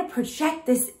 trying to project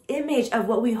this image of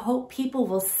what we hope people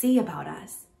will see about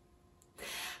us.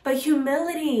 But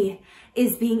humility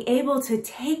is being able to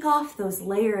take off those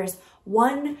layers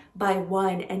one by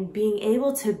one and being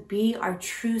able to be our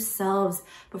true selves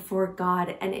before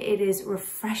God. And it is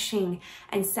refreshing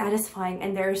and satisfying.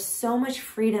 And there is so much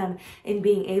freedom in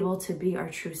being able to be our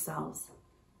true selves.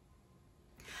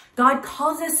 God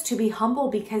calls us to be humble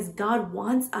because God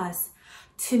wants us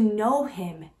to know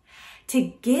him, to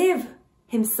give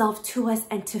himself to us,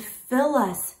 and to fill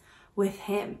us with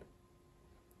him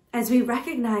as we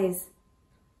recognize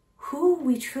who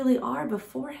we truly are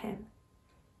before him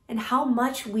and how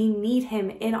much we need him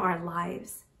in our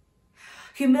lives.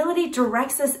 Humility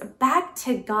directs us back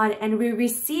to God, and we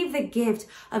receive the gift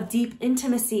of deep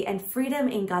intimacy and freedom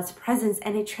in God's presence,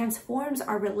 and it transforms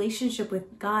our relationship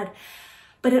with God.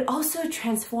 But it also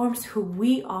transforms who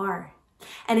we are,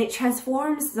 and it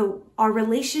transforms our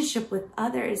relationship with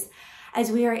others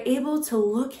as we are able to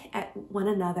look at one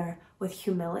another with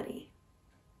humility.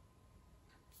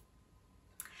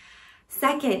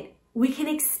 Second, we can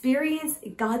experience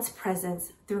God's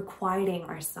presence through quieting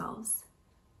ourselves.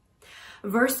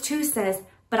 Verse 2 says,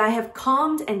 "But I have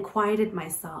calmed and quieted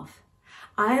myself.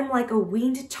 I am like a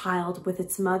weaned child with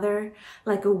its mother.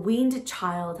 Like a weaned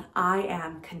child, I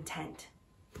am content."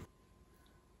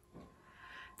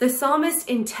 The psalmist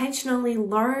intentionally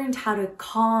learned how to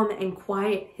calm and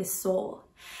quiet his soul.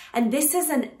 And this is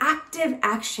an active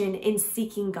action in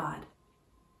seeking God.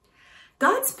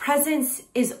 God's presence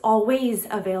is always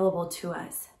available to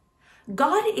us.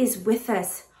 God is with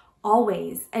us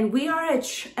always, and we are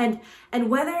and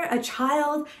whether a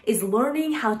child is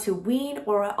learning how to wean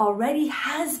or already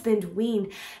has been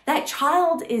weaned, that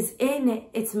child is in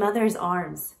its mother's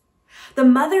arms. The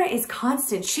mother is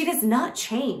constant. She does not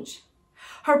change.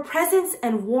 Her presence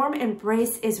and warm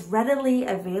embrace is readily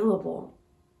available.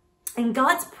 And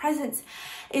God's presence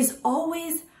is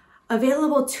always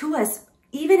available to us,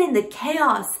 even in the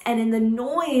chaos and in the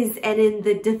noise and in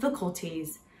the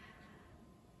difficulties.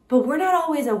 But we're not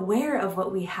always aware of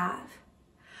what we have.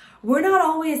 We're not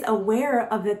always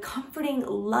aware of the comforting,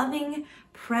 loving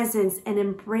presence and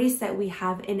embrace that we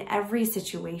have in every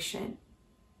situation.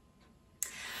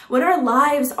 When our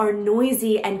lives are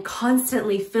noisy and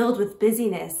constantly filled with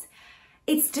busyness,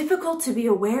 it's difficult to be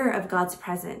aware of God's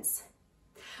presence.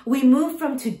 We move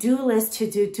from to-do list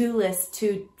to to-do list,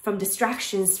 from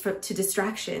distractions to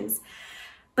distractions.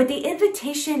 But the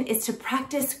invitation is to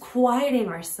practice quieting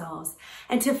ourselves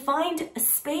and to find a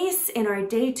space in our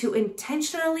day to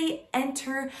intentionally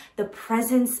enter the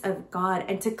presence of God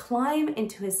and to climb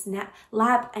into his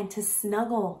lap and to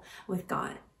snuggle with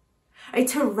God. Right,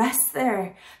 to rest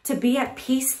there, to be at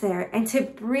peace there, and to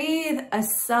breathe a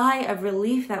sigh of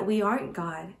relief that we aren't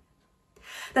God.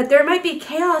 That there might be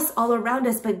chaos all around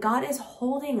us, but God is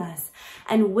holding us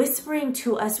and whispering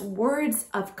to us words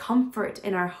of comfort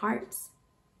in our hearts.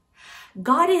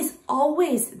 God is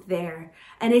always there,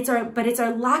 and it's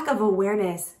our lack of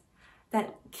awareness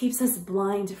that keeps us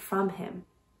blind from him.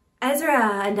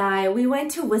 Ezra and I, we went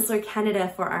to Whistler, Canada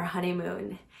for our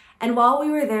honeymoon. And while we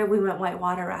were there, we went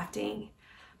whitewater rafting.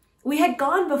 We had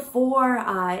gone before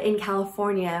in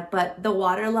California, but the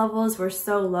water levels were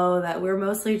so low that we were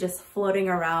mostly just floating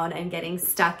around and getting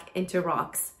stuck into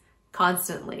rocks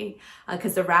constantly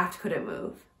because the raft couldn't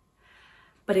move.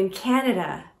 But in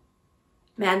Canada,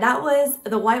 man,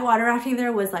 the whitewater rafting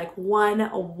there was like one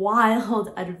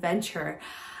wild adventure.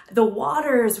 The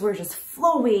waters were just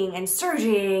flowing and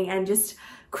surging and just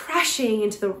crashing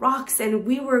into the rocks, and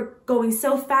we were going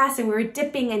so fast, and we were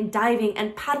dipping and diving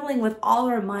and paddling with all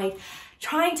our might,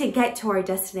 trying to get to our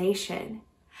destination.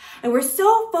 And we're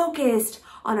so focused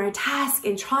on our task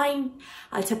and trying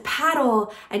to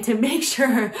paddle and to make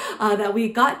sure that we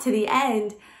got to the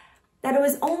end, that it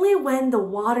was only when the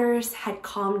waters had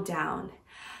calmed down,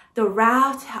 the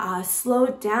raft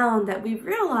slowed down, that we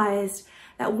realized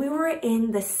that we were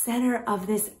in the center of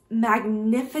this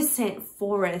magnificent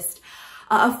forest,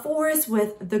 a forest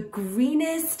with the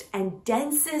greenest and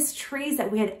densest trees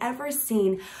that we had ever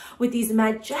seen, with these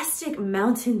majestic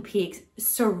mountain peaks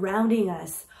surrounding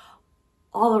us,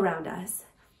 all around us.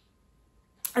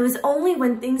 It was only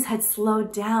when things had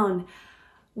slowed down,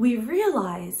 we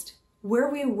realized where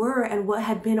we were and what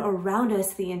had been around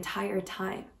us the entire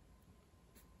time.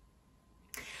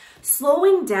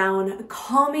 Slowing down,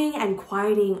 calming, and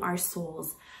quieting our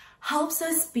souls helps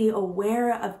us be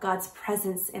aware of God's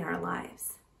presence in our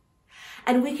lives.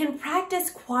 And we can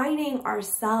practice quieting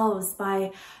ourselves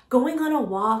by going on a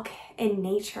walk in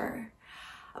nature,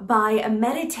 by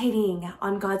meditating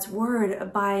on God's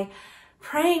word, by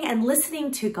praying and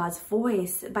listening to God's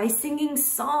voice, by singing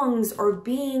songs or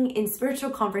being in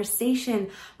spiritual conversation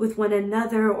with one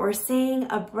another or saying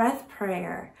a breath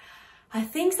prayer.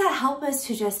 Things that help us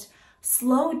to just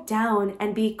slow down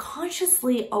and be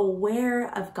consciously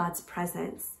aware of God's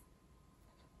presence.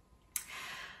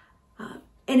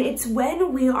 And it's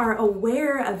when we are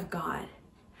aware of God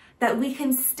that we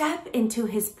can step into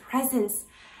his presence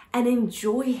and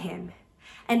enjoy him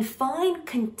and find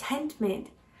contentment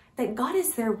that God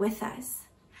is there with us.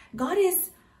 God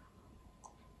is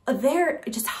there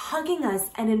just hugging us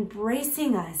and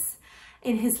embracing us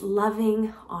in his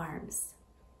loving arms.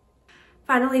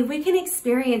 Finally, we can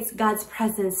experience God's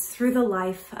presence through the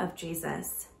life of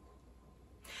Jesus.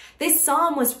 This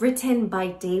psalm was written by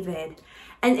David,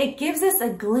 and it gives us a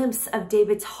glimpse of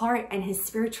David's heart and his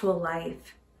spiritual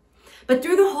life. But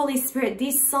through the Holy Spirit,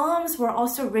 these psalms were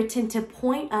also written to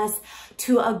point us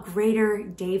to a greater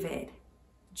David,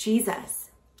 Jesus.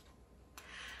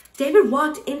 David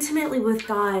walked intimately with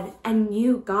God and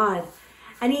knew God,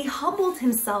 and he humbled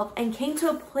himself and came to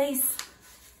a place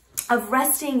of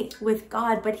resting with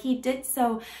God, but he did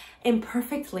so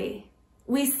imperfectly.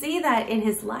 We see that in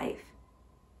his life.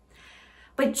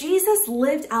 But Jesus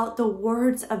lived out the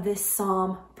words of this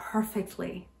psalm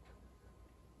perfectly.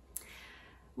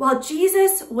 While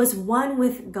Jesus was one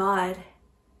with God,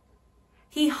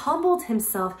 he humbled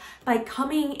himself by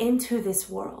coming into this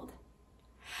world.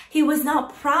 He was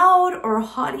not proud or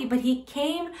haughty, but he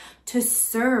came to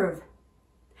serve.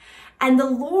 And the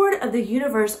Lord of the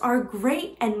universe, our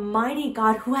great and mighty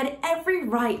God, who had every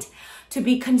right to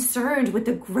be concerned with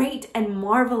the great and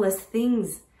marvelous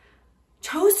things,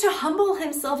 chose to humble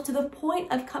himself to the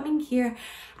point of coming here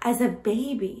as a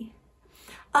baby,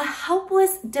 a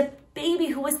helpless baby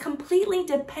who was completely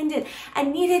dependent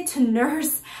and needed to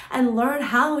nurse and learn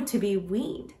how to be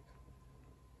weaned.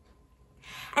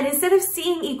 And instead of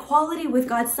seeing equality with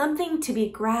God something to be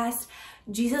grasped,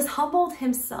 Jesus humbled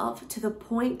himself to the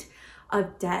point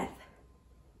of death.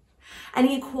 And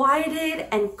he quieted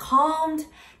and calmed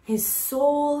his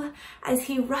soul as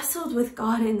he wrestled with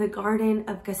God in the Garden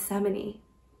of Gethsemane,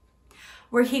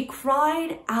 where he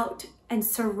cried out and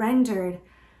surrendered,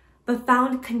 but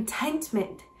found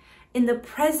contentment in the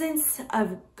presence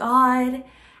of God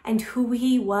and who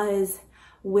he was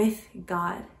with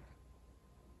God.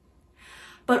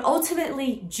 But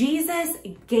ultimately, Jesus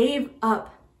gave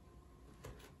up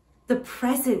the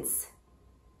presence,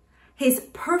 his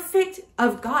perfect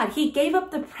of God. He gave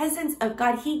up the presence of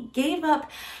God. He gave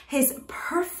up his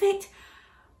perfect,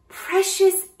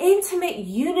 precious, intimate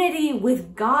unity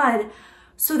with God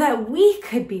so that we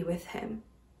could be with him,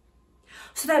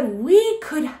 so that we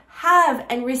could have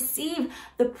and receive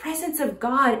the presence of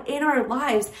God in our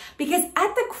lives. Because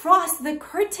at the cross, the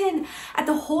curtain at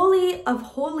the Holy of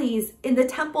Holies in the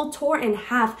temple tore in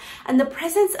half, and the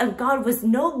presence of God was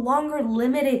no longer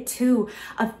limited to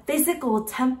a physical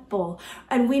temple,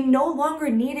 and we no longer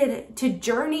needed to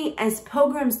journey as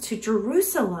pilgrims to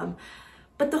Jerusalem,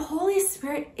 but the Holy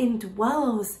Spirit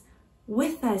indwells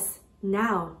with us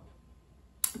now.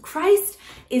 Christ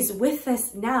is with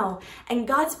us now, and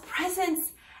God's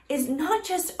presence is not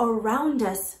just around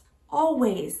us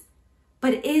always,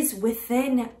 but is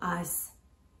within us.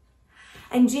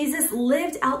 And Jesus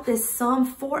lived out this psalm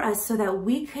for us so that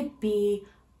we could be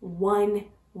one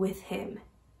with him.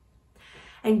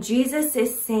 And Jesus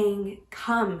is saying,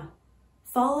 come,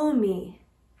 follow me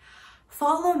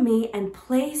and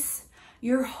place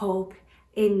your hope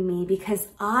in me, because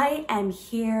I am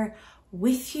here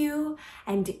with you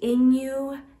and in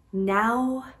you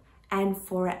now and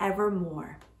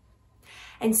forevermore.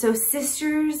 And so,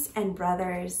 sisters and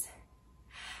brothers,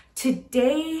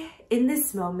 today in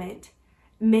this moment,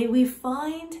 may we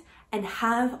find and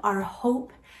have our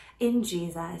hope in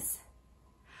Jesus,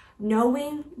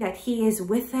 knowing that he is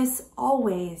with us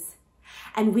always,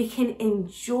 and we can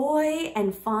enjoy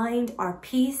and find our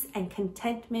peace and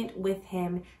contentment with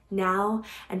him now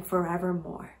and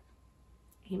forevermore.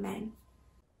 Amen.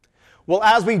 Well,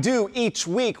 as we do each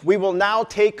week, we will now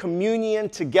take communion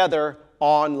together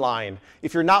online.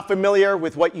 If you're not familiar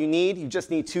with what you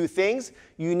just need two things.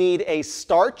 You need a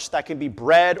starch, that can be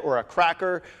bread or a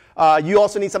cracker. You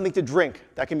also need something to drink.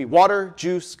 That can be water,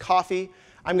 juice, coffee.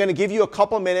 I'm going to give you a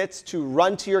couple minutes to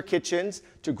run to your kitchens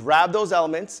to grab those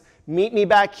elements. Meet me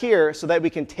back here so that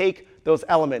we can take those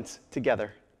elements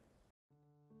together.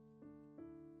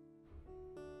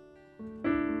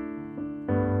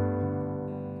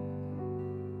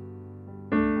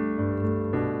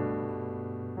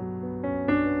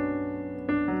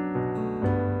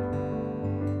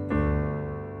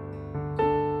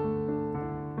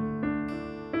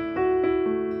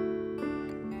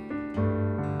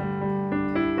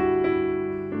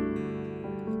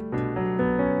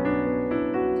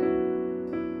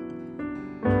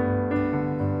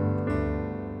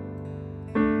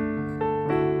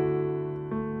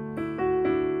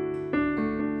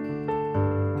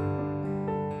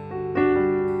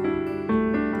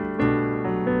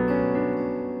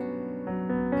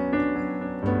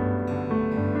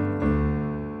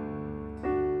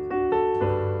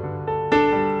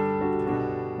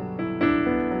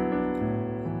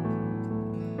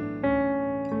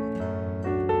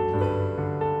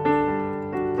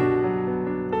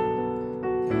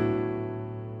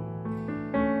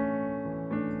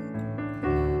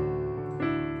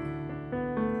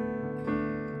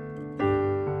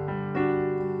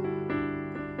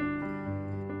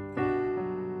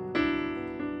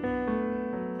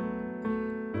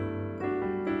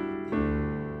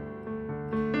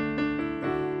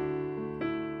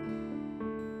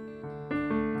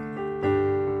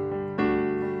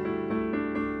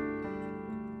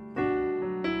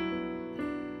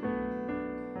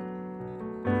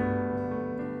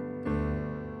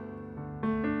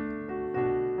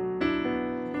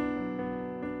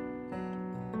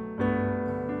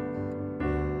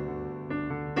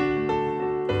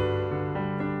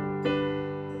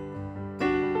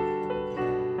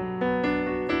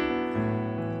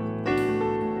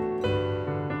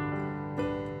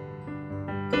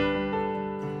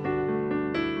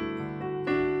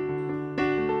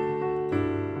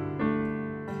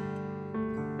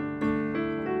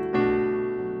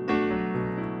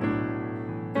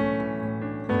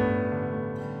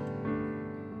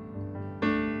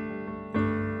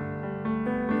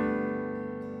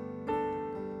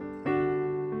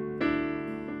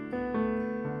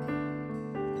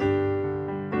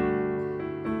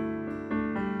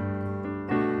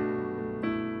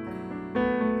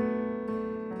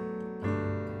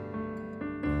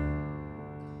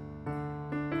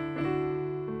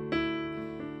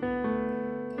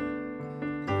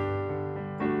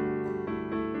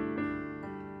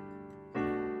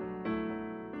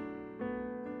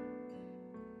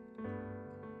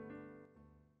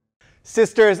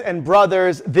 Sisters and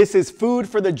brothers, this is food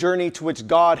for the journey to which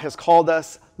God has called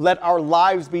us. Let our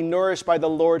lives be nourished by the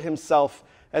Lord himself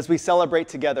as we celebrate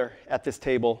together at this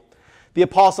table. The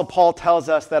Apostle Paul tells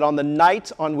us that on the night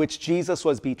on which Jesus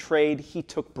was betrayed, he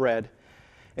took bread.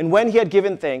 And when he had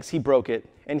given thanks, he broke it.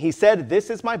 And he said, "This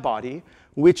is my body,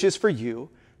 which is for you.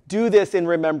 Do this in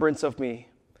remembrance of me."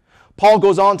 Paul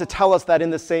goes on to tell us that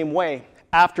in the same way,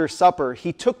 after supper,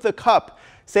 he took the cup,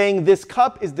 saying, "This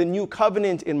cup is the new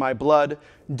covenant in my blood.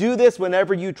 Do this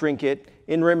whenever you drink it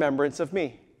in remembrance of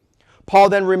me." Paul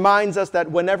then reminds us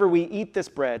that whenever we eat this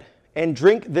bread and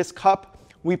drink this cup,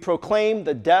 we proclaim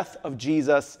the death of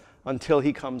Jesus until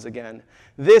he comes again.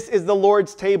 This is the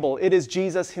Lord's table. It is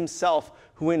Jesus himself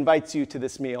who invites you to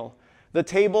this meal. The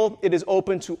table, it is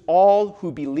open to all who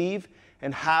believe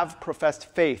and have professed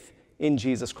faith in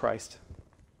Jesus Christ.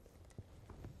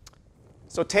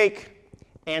 So take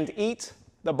and eat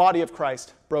the body of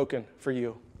Christ broken for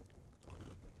you.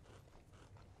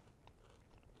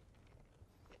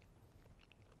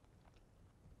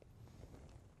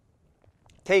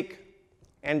 Take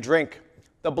and drink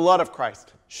the blood of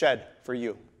Christ shed for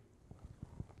you.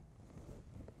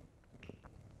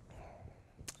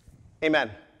 Amen.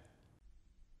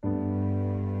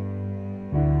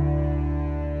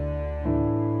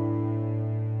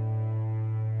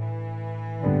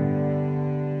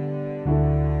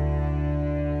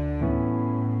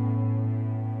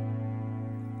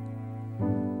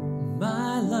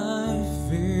 My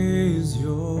life is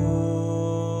yours.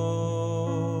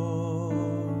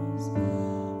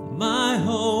 My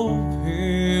hope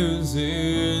is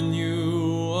in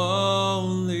you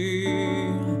only.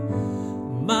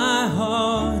 My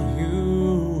heart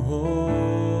you hold.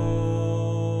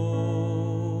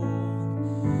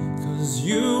 'Cause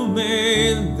you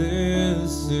made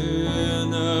this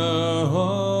sinner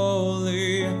holy.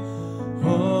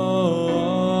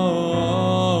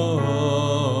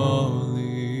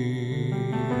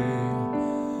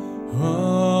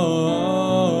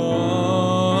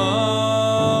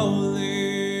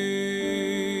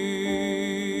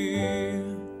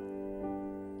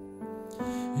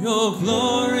 Your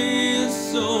glory is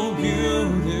so beautiful.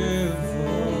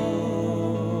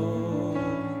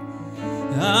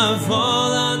 I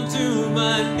fall onto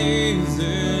my knees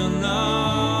in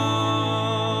awe.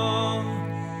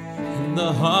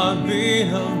 the heartbeat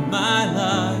of my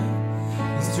life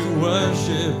is to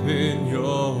worship in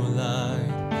your light.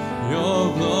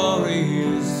 Your glory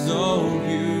is so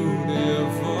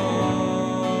beautiful.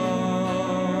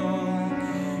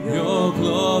 Your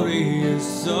glory is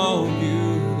so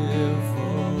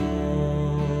beautiful.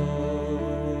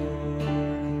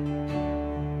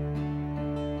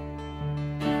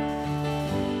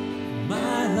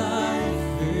 My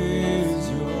life is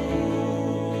yours.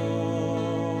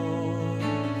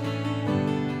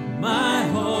 My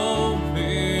hope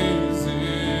is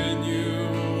in you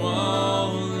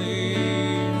only.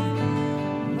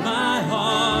 My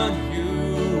heart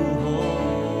you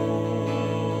hold.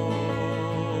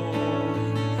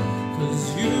 'Cause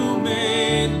you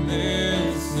made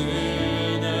this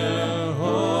sinner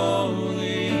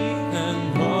holy and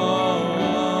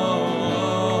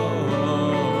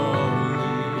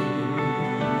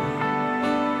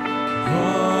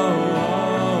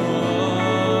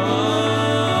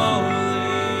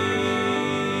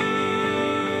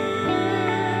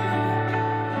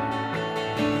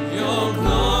your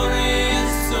glory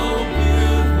is so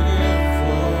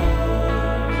beautiful.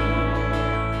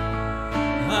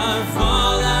 I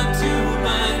fall onto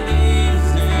my knees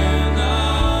in awe.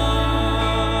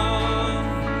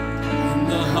 And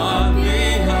the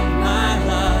heartbeat of my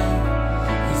life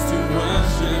is to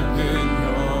worship in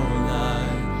your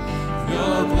light.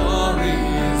 Your glory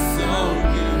is so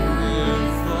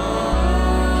beautiful.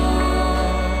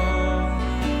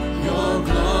 Your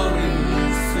glory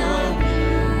is so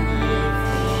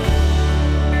beautiful.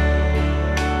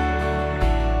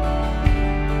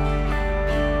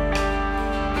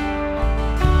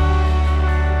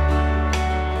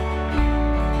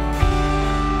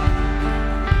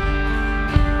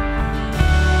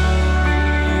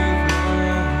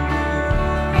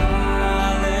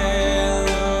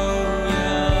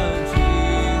 Hallelujah,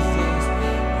 Jesus,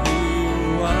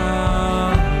 you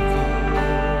are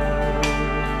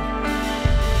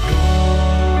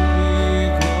glory,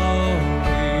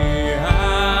 glory.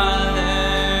 Hallelujah,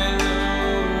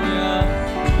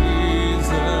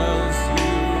 Jesus,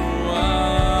 you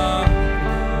are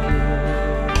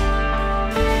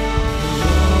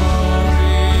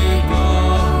glory,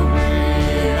 glory.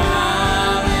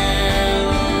 Hallelujah,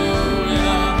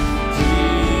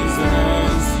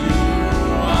 Jesus, you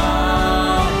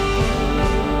are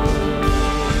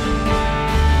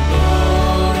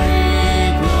glory,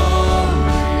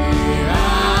 glory.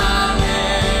 Hallelujah,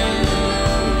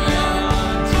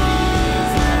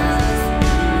 Jesus,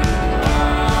 you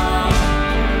are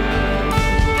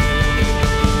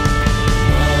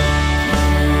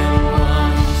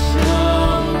wash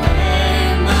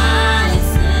away my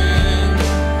sin.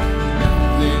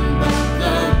 Nothing but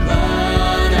the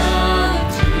blood of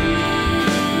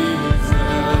Jesus.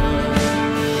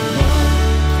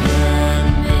 What can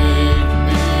make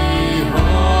me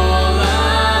whole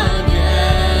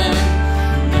again?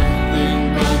 Nothing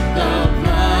but the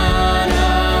blood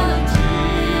of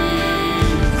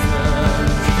Jesus.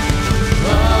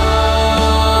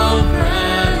 Oh,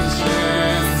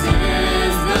 precious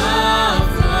is the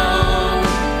flow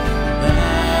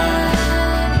that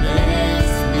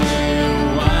makes me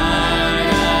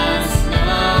white as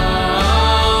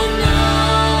snow. No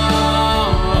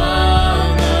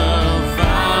other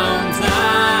fount I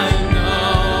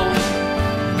know.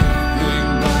 Nothing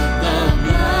but the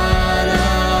blood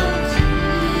of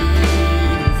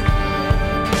Jesus.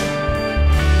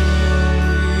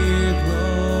 Glory,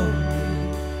 glory.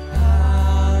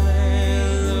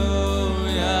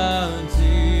 Hallelujah,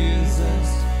 Jesus,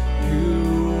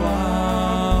 you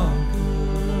are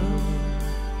good.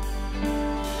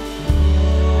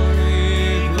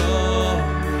 Glory,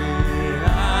 glory.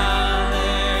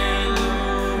 Hallelujah,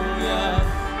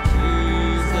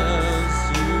 Jesus,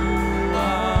 you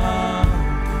are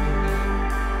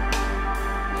good.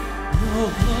 Your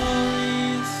glory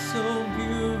is so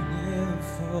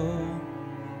beautiful.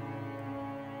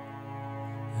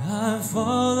 I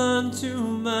fall onto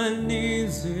my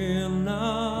knees in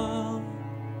awe.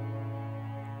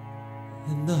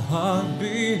 And the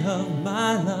heartbeat of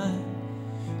my life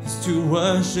is to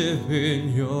worship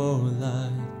in your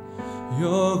light.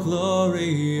 Your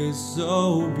glory is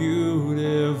so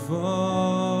beautiful.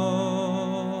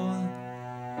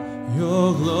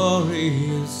 Your glory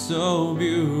is so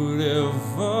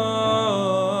beautiful.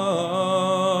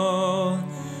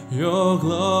 Your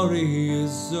glory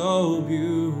is so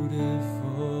beautiful.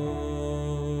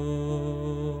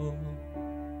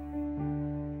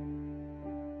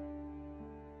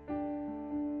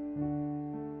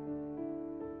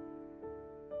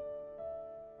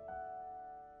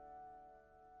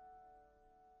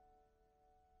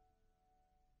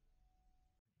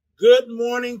 Good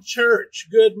morning, church.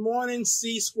 Good morning,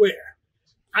 C Square.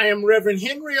 I am Reverend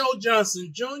Henry O.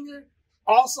 Johnson, Jr.,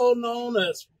 also known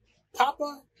as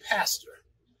Papa Pastor.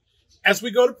 As we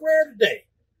go to prayer today,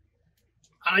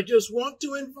 I just want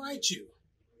to invite you,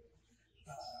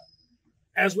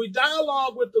 as we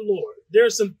dialogue with the Lord, there are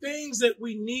some things that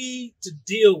we need to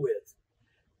deal with.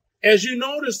 As you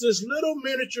notice, this little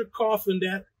miniature coffin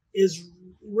that is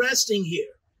resting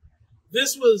here,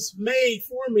 this was made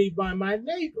for me by my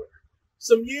neighbor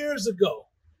some years ago.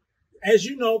 As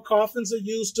you know, coffins are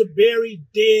used to bury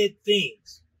dead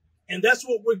things. And that's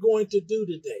what we're going to do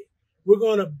today. We're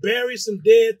going to bury some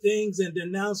dead things and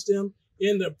denounce them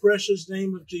in the precious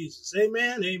name of Jesus.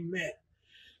 Amen. Amen.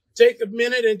 Take a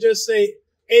minute and just say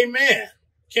amen.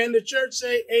 Can the church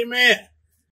say amen?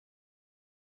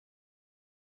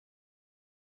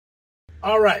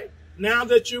 All right. Now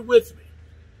that you're with me,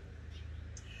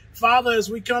 Father, as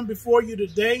we come before you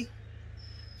today,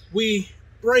 we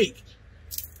break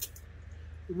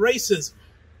racism.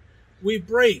 We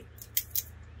break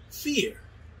fear.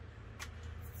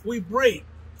 We break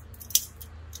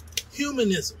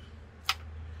humanism.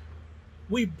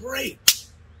 We break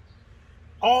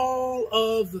all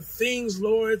of the things,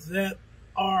 Lord, that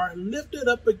are lifted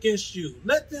up against you.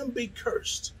 Let them be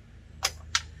cursed.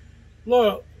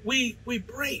 Lord, we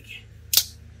break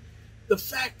the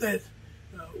fact that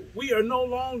we are no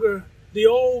longer the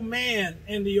old man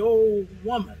and the old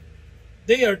woman.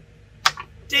 They are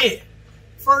dead.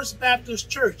 First Baptist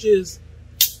Church is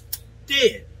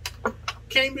dead.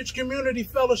 Cambridge Community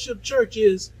Fellowship Church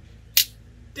is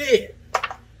dead.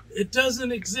 It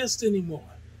doesn't exist anymore.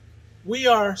 We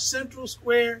are Central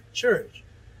Square Church.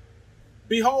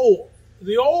 Behold,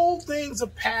 the old things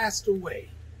have passed away.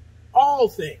 All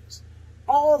things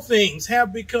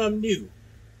have become new.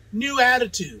 New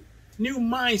attitude, new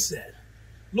mindset.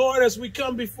 Lord, as we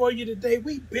come before you today,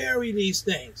 we bury these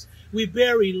things. We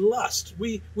bury lust.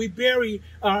 We bury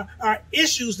our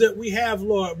issues that we have,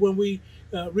 Lord, when we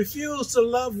refuse to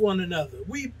love one another.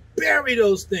 We bury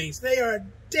those things. They are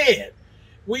dead.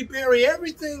 We bury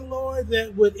everything, Lord,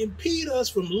 that would impede us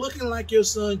from looking like your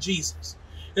son, Jesus.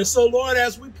 And so, Lord,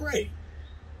 as we pray,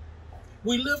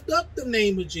 we lift up the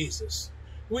name of Jesus.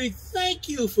 We thank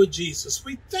you for Jesus.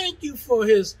 We thank you for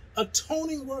his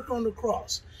atoning work on the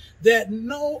cross, that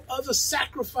no other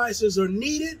sacrifices are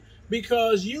needed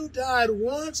because you died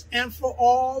once and for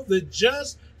all, the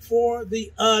just for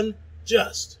the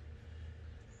unjust.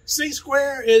 C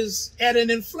Square is at an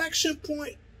inflection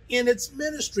point in its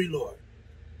ministry, Lord.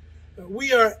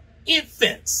 We are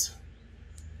infants.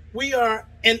 We are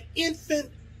an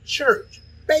infant church,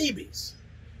 babies.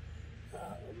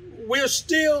 We're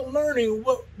still learning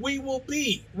what we will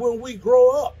be when we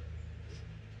grow up.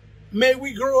 May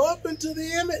we grow up into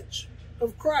the image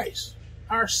of Christ,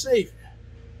 our Savior.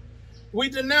 We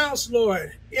denounce,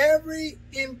 Lord, every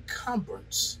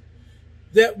encumbrance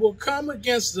that will come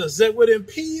against us, that would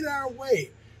impede our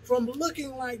way from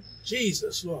looking like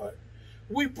Jesus, Lord.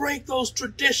 We break those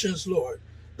traditions, Lord,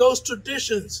 those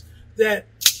traditions that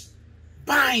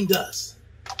bind us.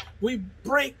 We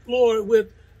break, Lord,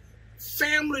 with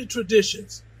family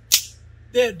traditions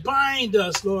that bind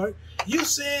us, Lord. You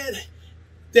said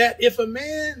that if a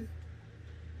man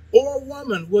or a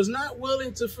woman was not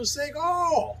willing to forsake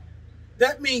all,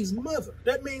 that means mother,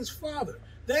 that means father,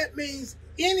 that means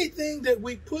anything that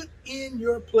we put in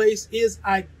your place is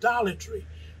idolatry.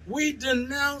 We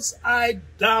denounce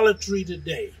idolatry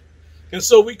today. And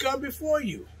so we come before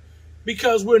you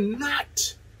because we're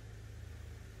not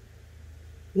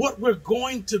what we're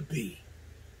going to be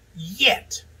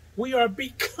yet. We are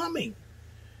becoming.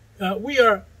 We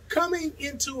are coming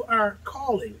into our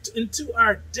calling, into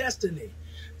our destiny,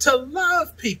 to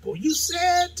love people. You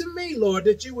said to me, Lord,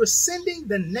 that you were sending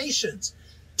the nations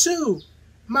to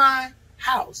my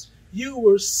house. You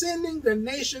were sending the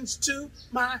nations to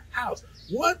my house.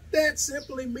 What that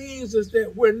simply means is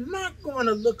that we're not going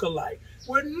to look alike.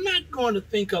 We're not going to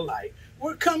think alike.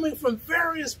 We're coming from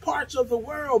various parts of the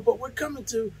world, but we're coming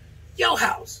to your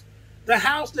house, the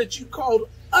house that you called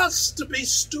us to be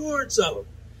stewards of.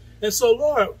 And so,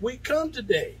 Lord, we come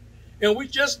today and we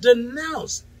just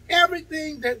denounce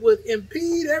everything that would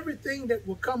impede, everything that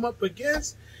will come up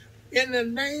against. In the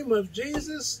name of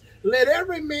Jesus, let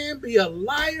every man be a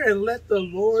liar and let the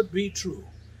Lord be true.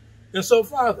 And so,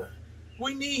 Father,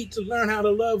 we need to learn how to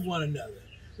love one another.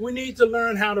 We need to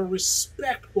learn how to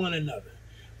respect one another.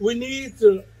 We need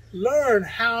to learn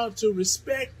how to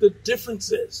respect the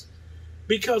differences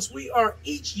because we are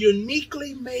each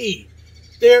uniquely made.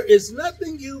 There is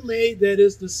nothing you made that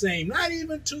is the same. Not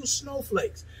even two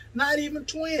snowflakes, not even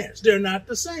twins. They're not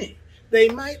the same. They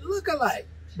might look alike,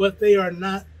 but they are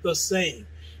not the same.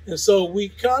 And so we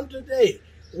come today,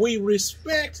 we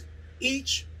respect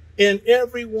each and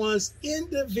everyone's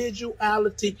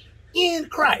individuality in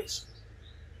Christ.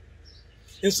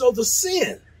 And so the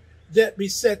sin that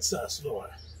besets us, Lord,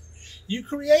 you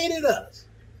created us,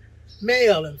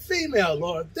 male and female,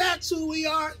 Lord. That's who we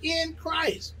are in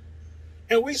Christ.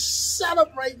 And we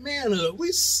celebrate manhood.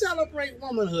 We celebrate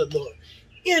womanhood, Lord.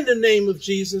 In the name of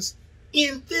Jesus,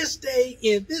 in this day,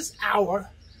 in this hour,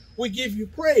 we give you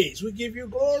praise. We give you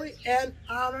glory and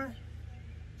honor.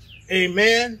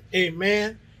 Amen,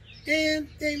 amen, and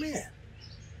amen.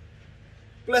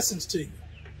 Blessings to you.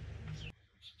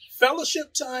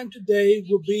 Fellowship time today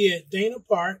will be at Dana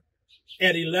Park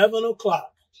at 11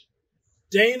 o'clock.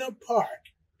 Dana Park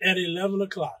at 11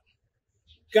 o'clock.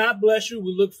 God bless you.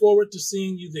 We look forward to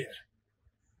seeing you there.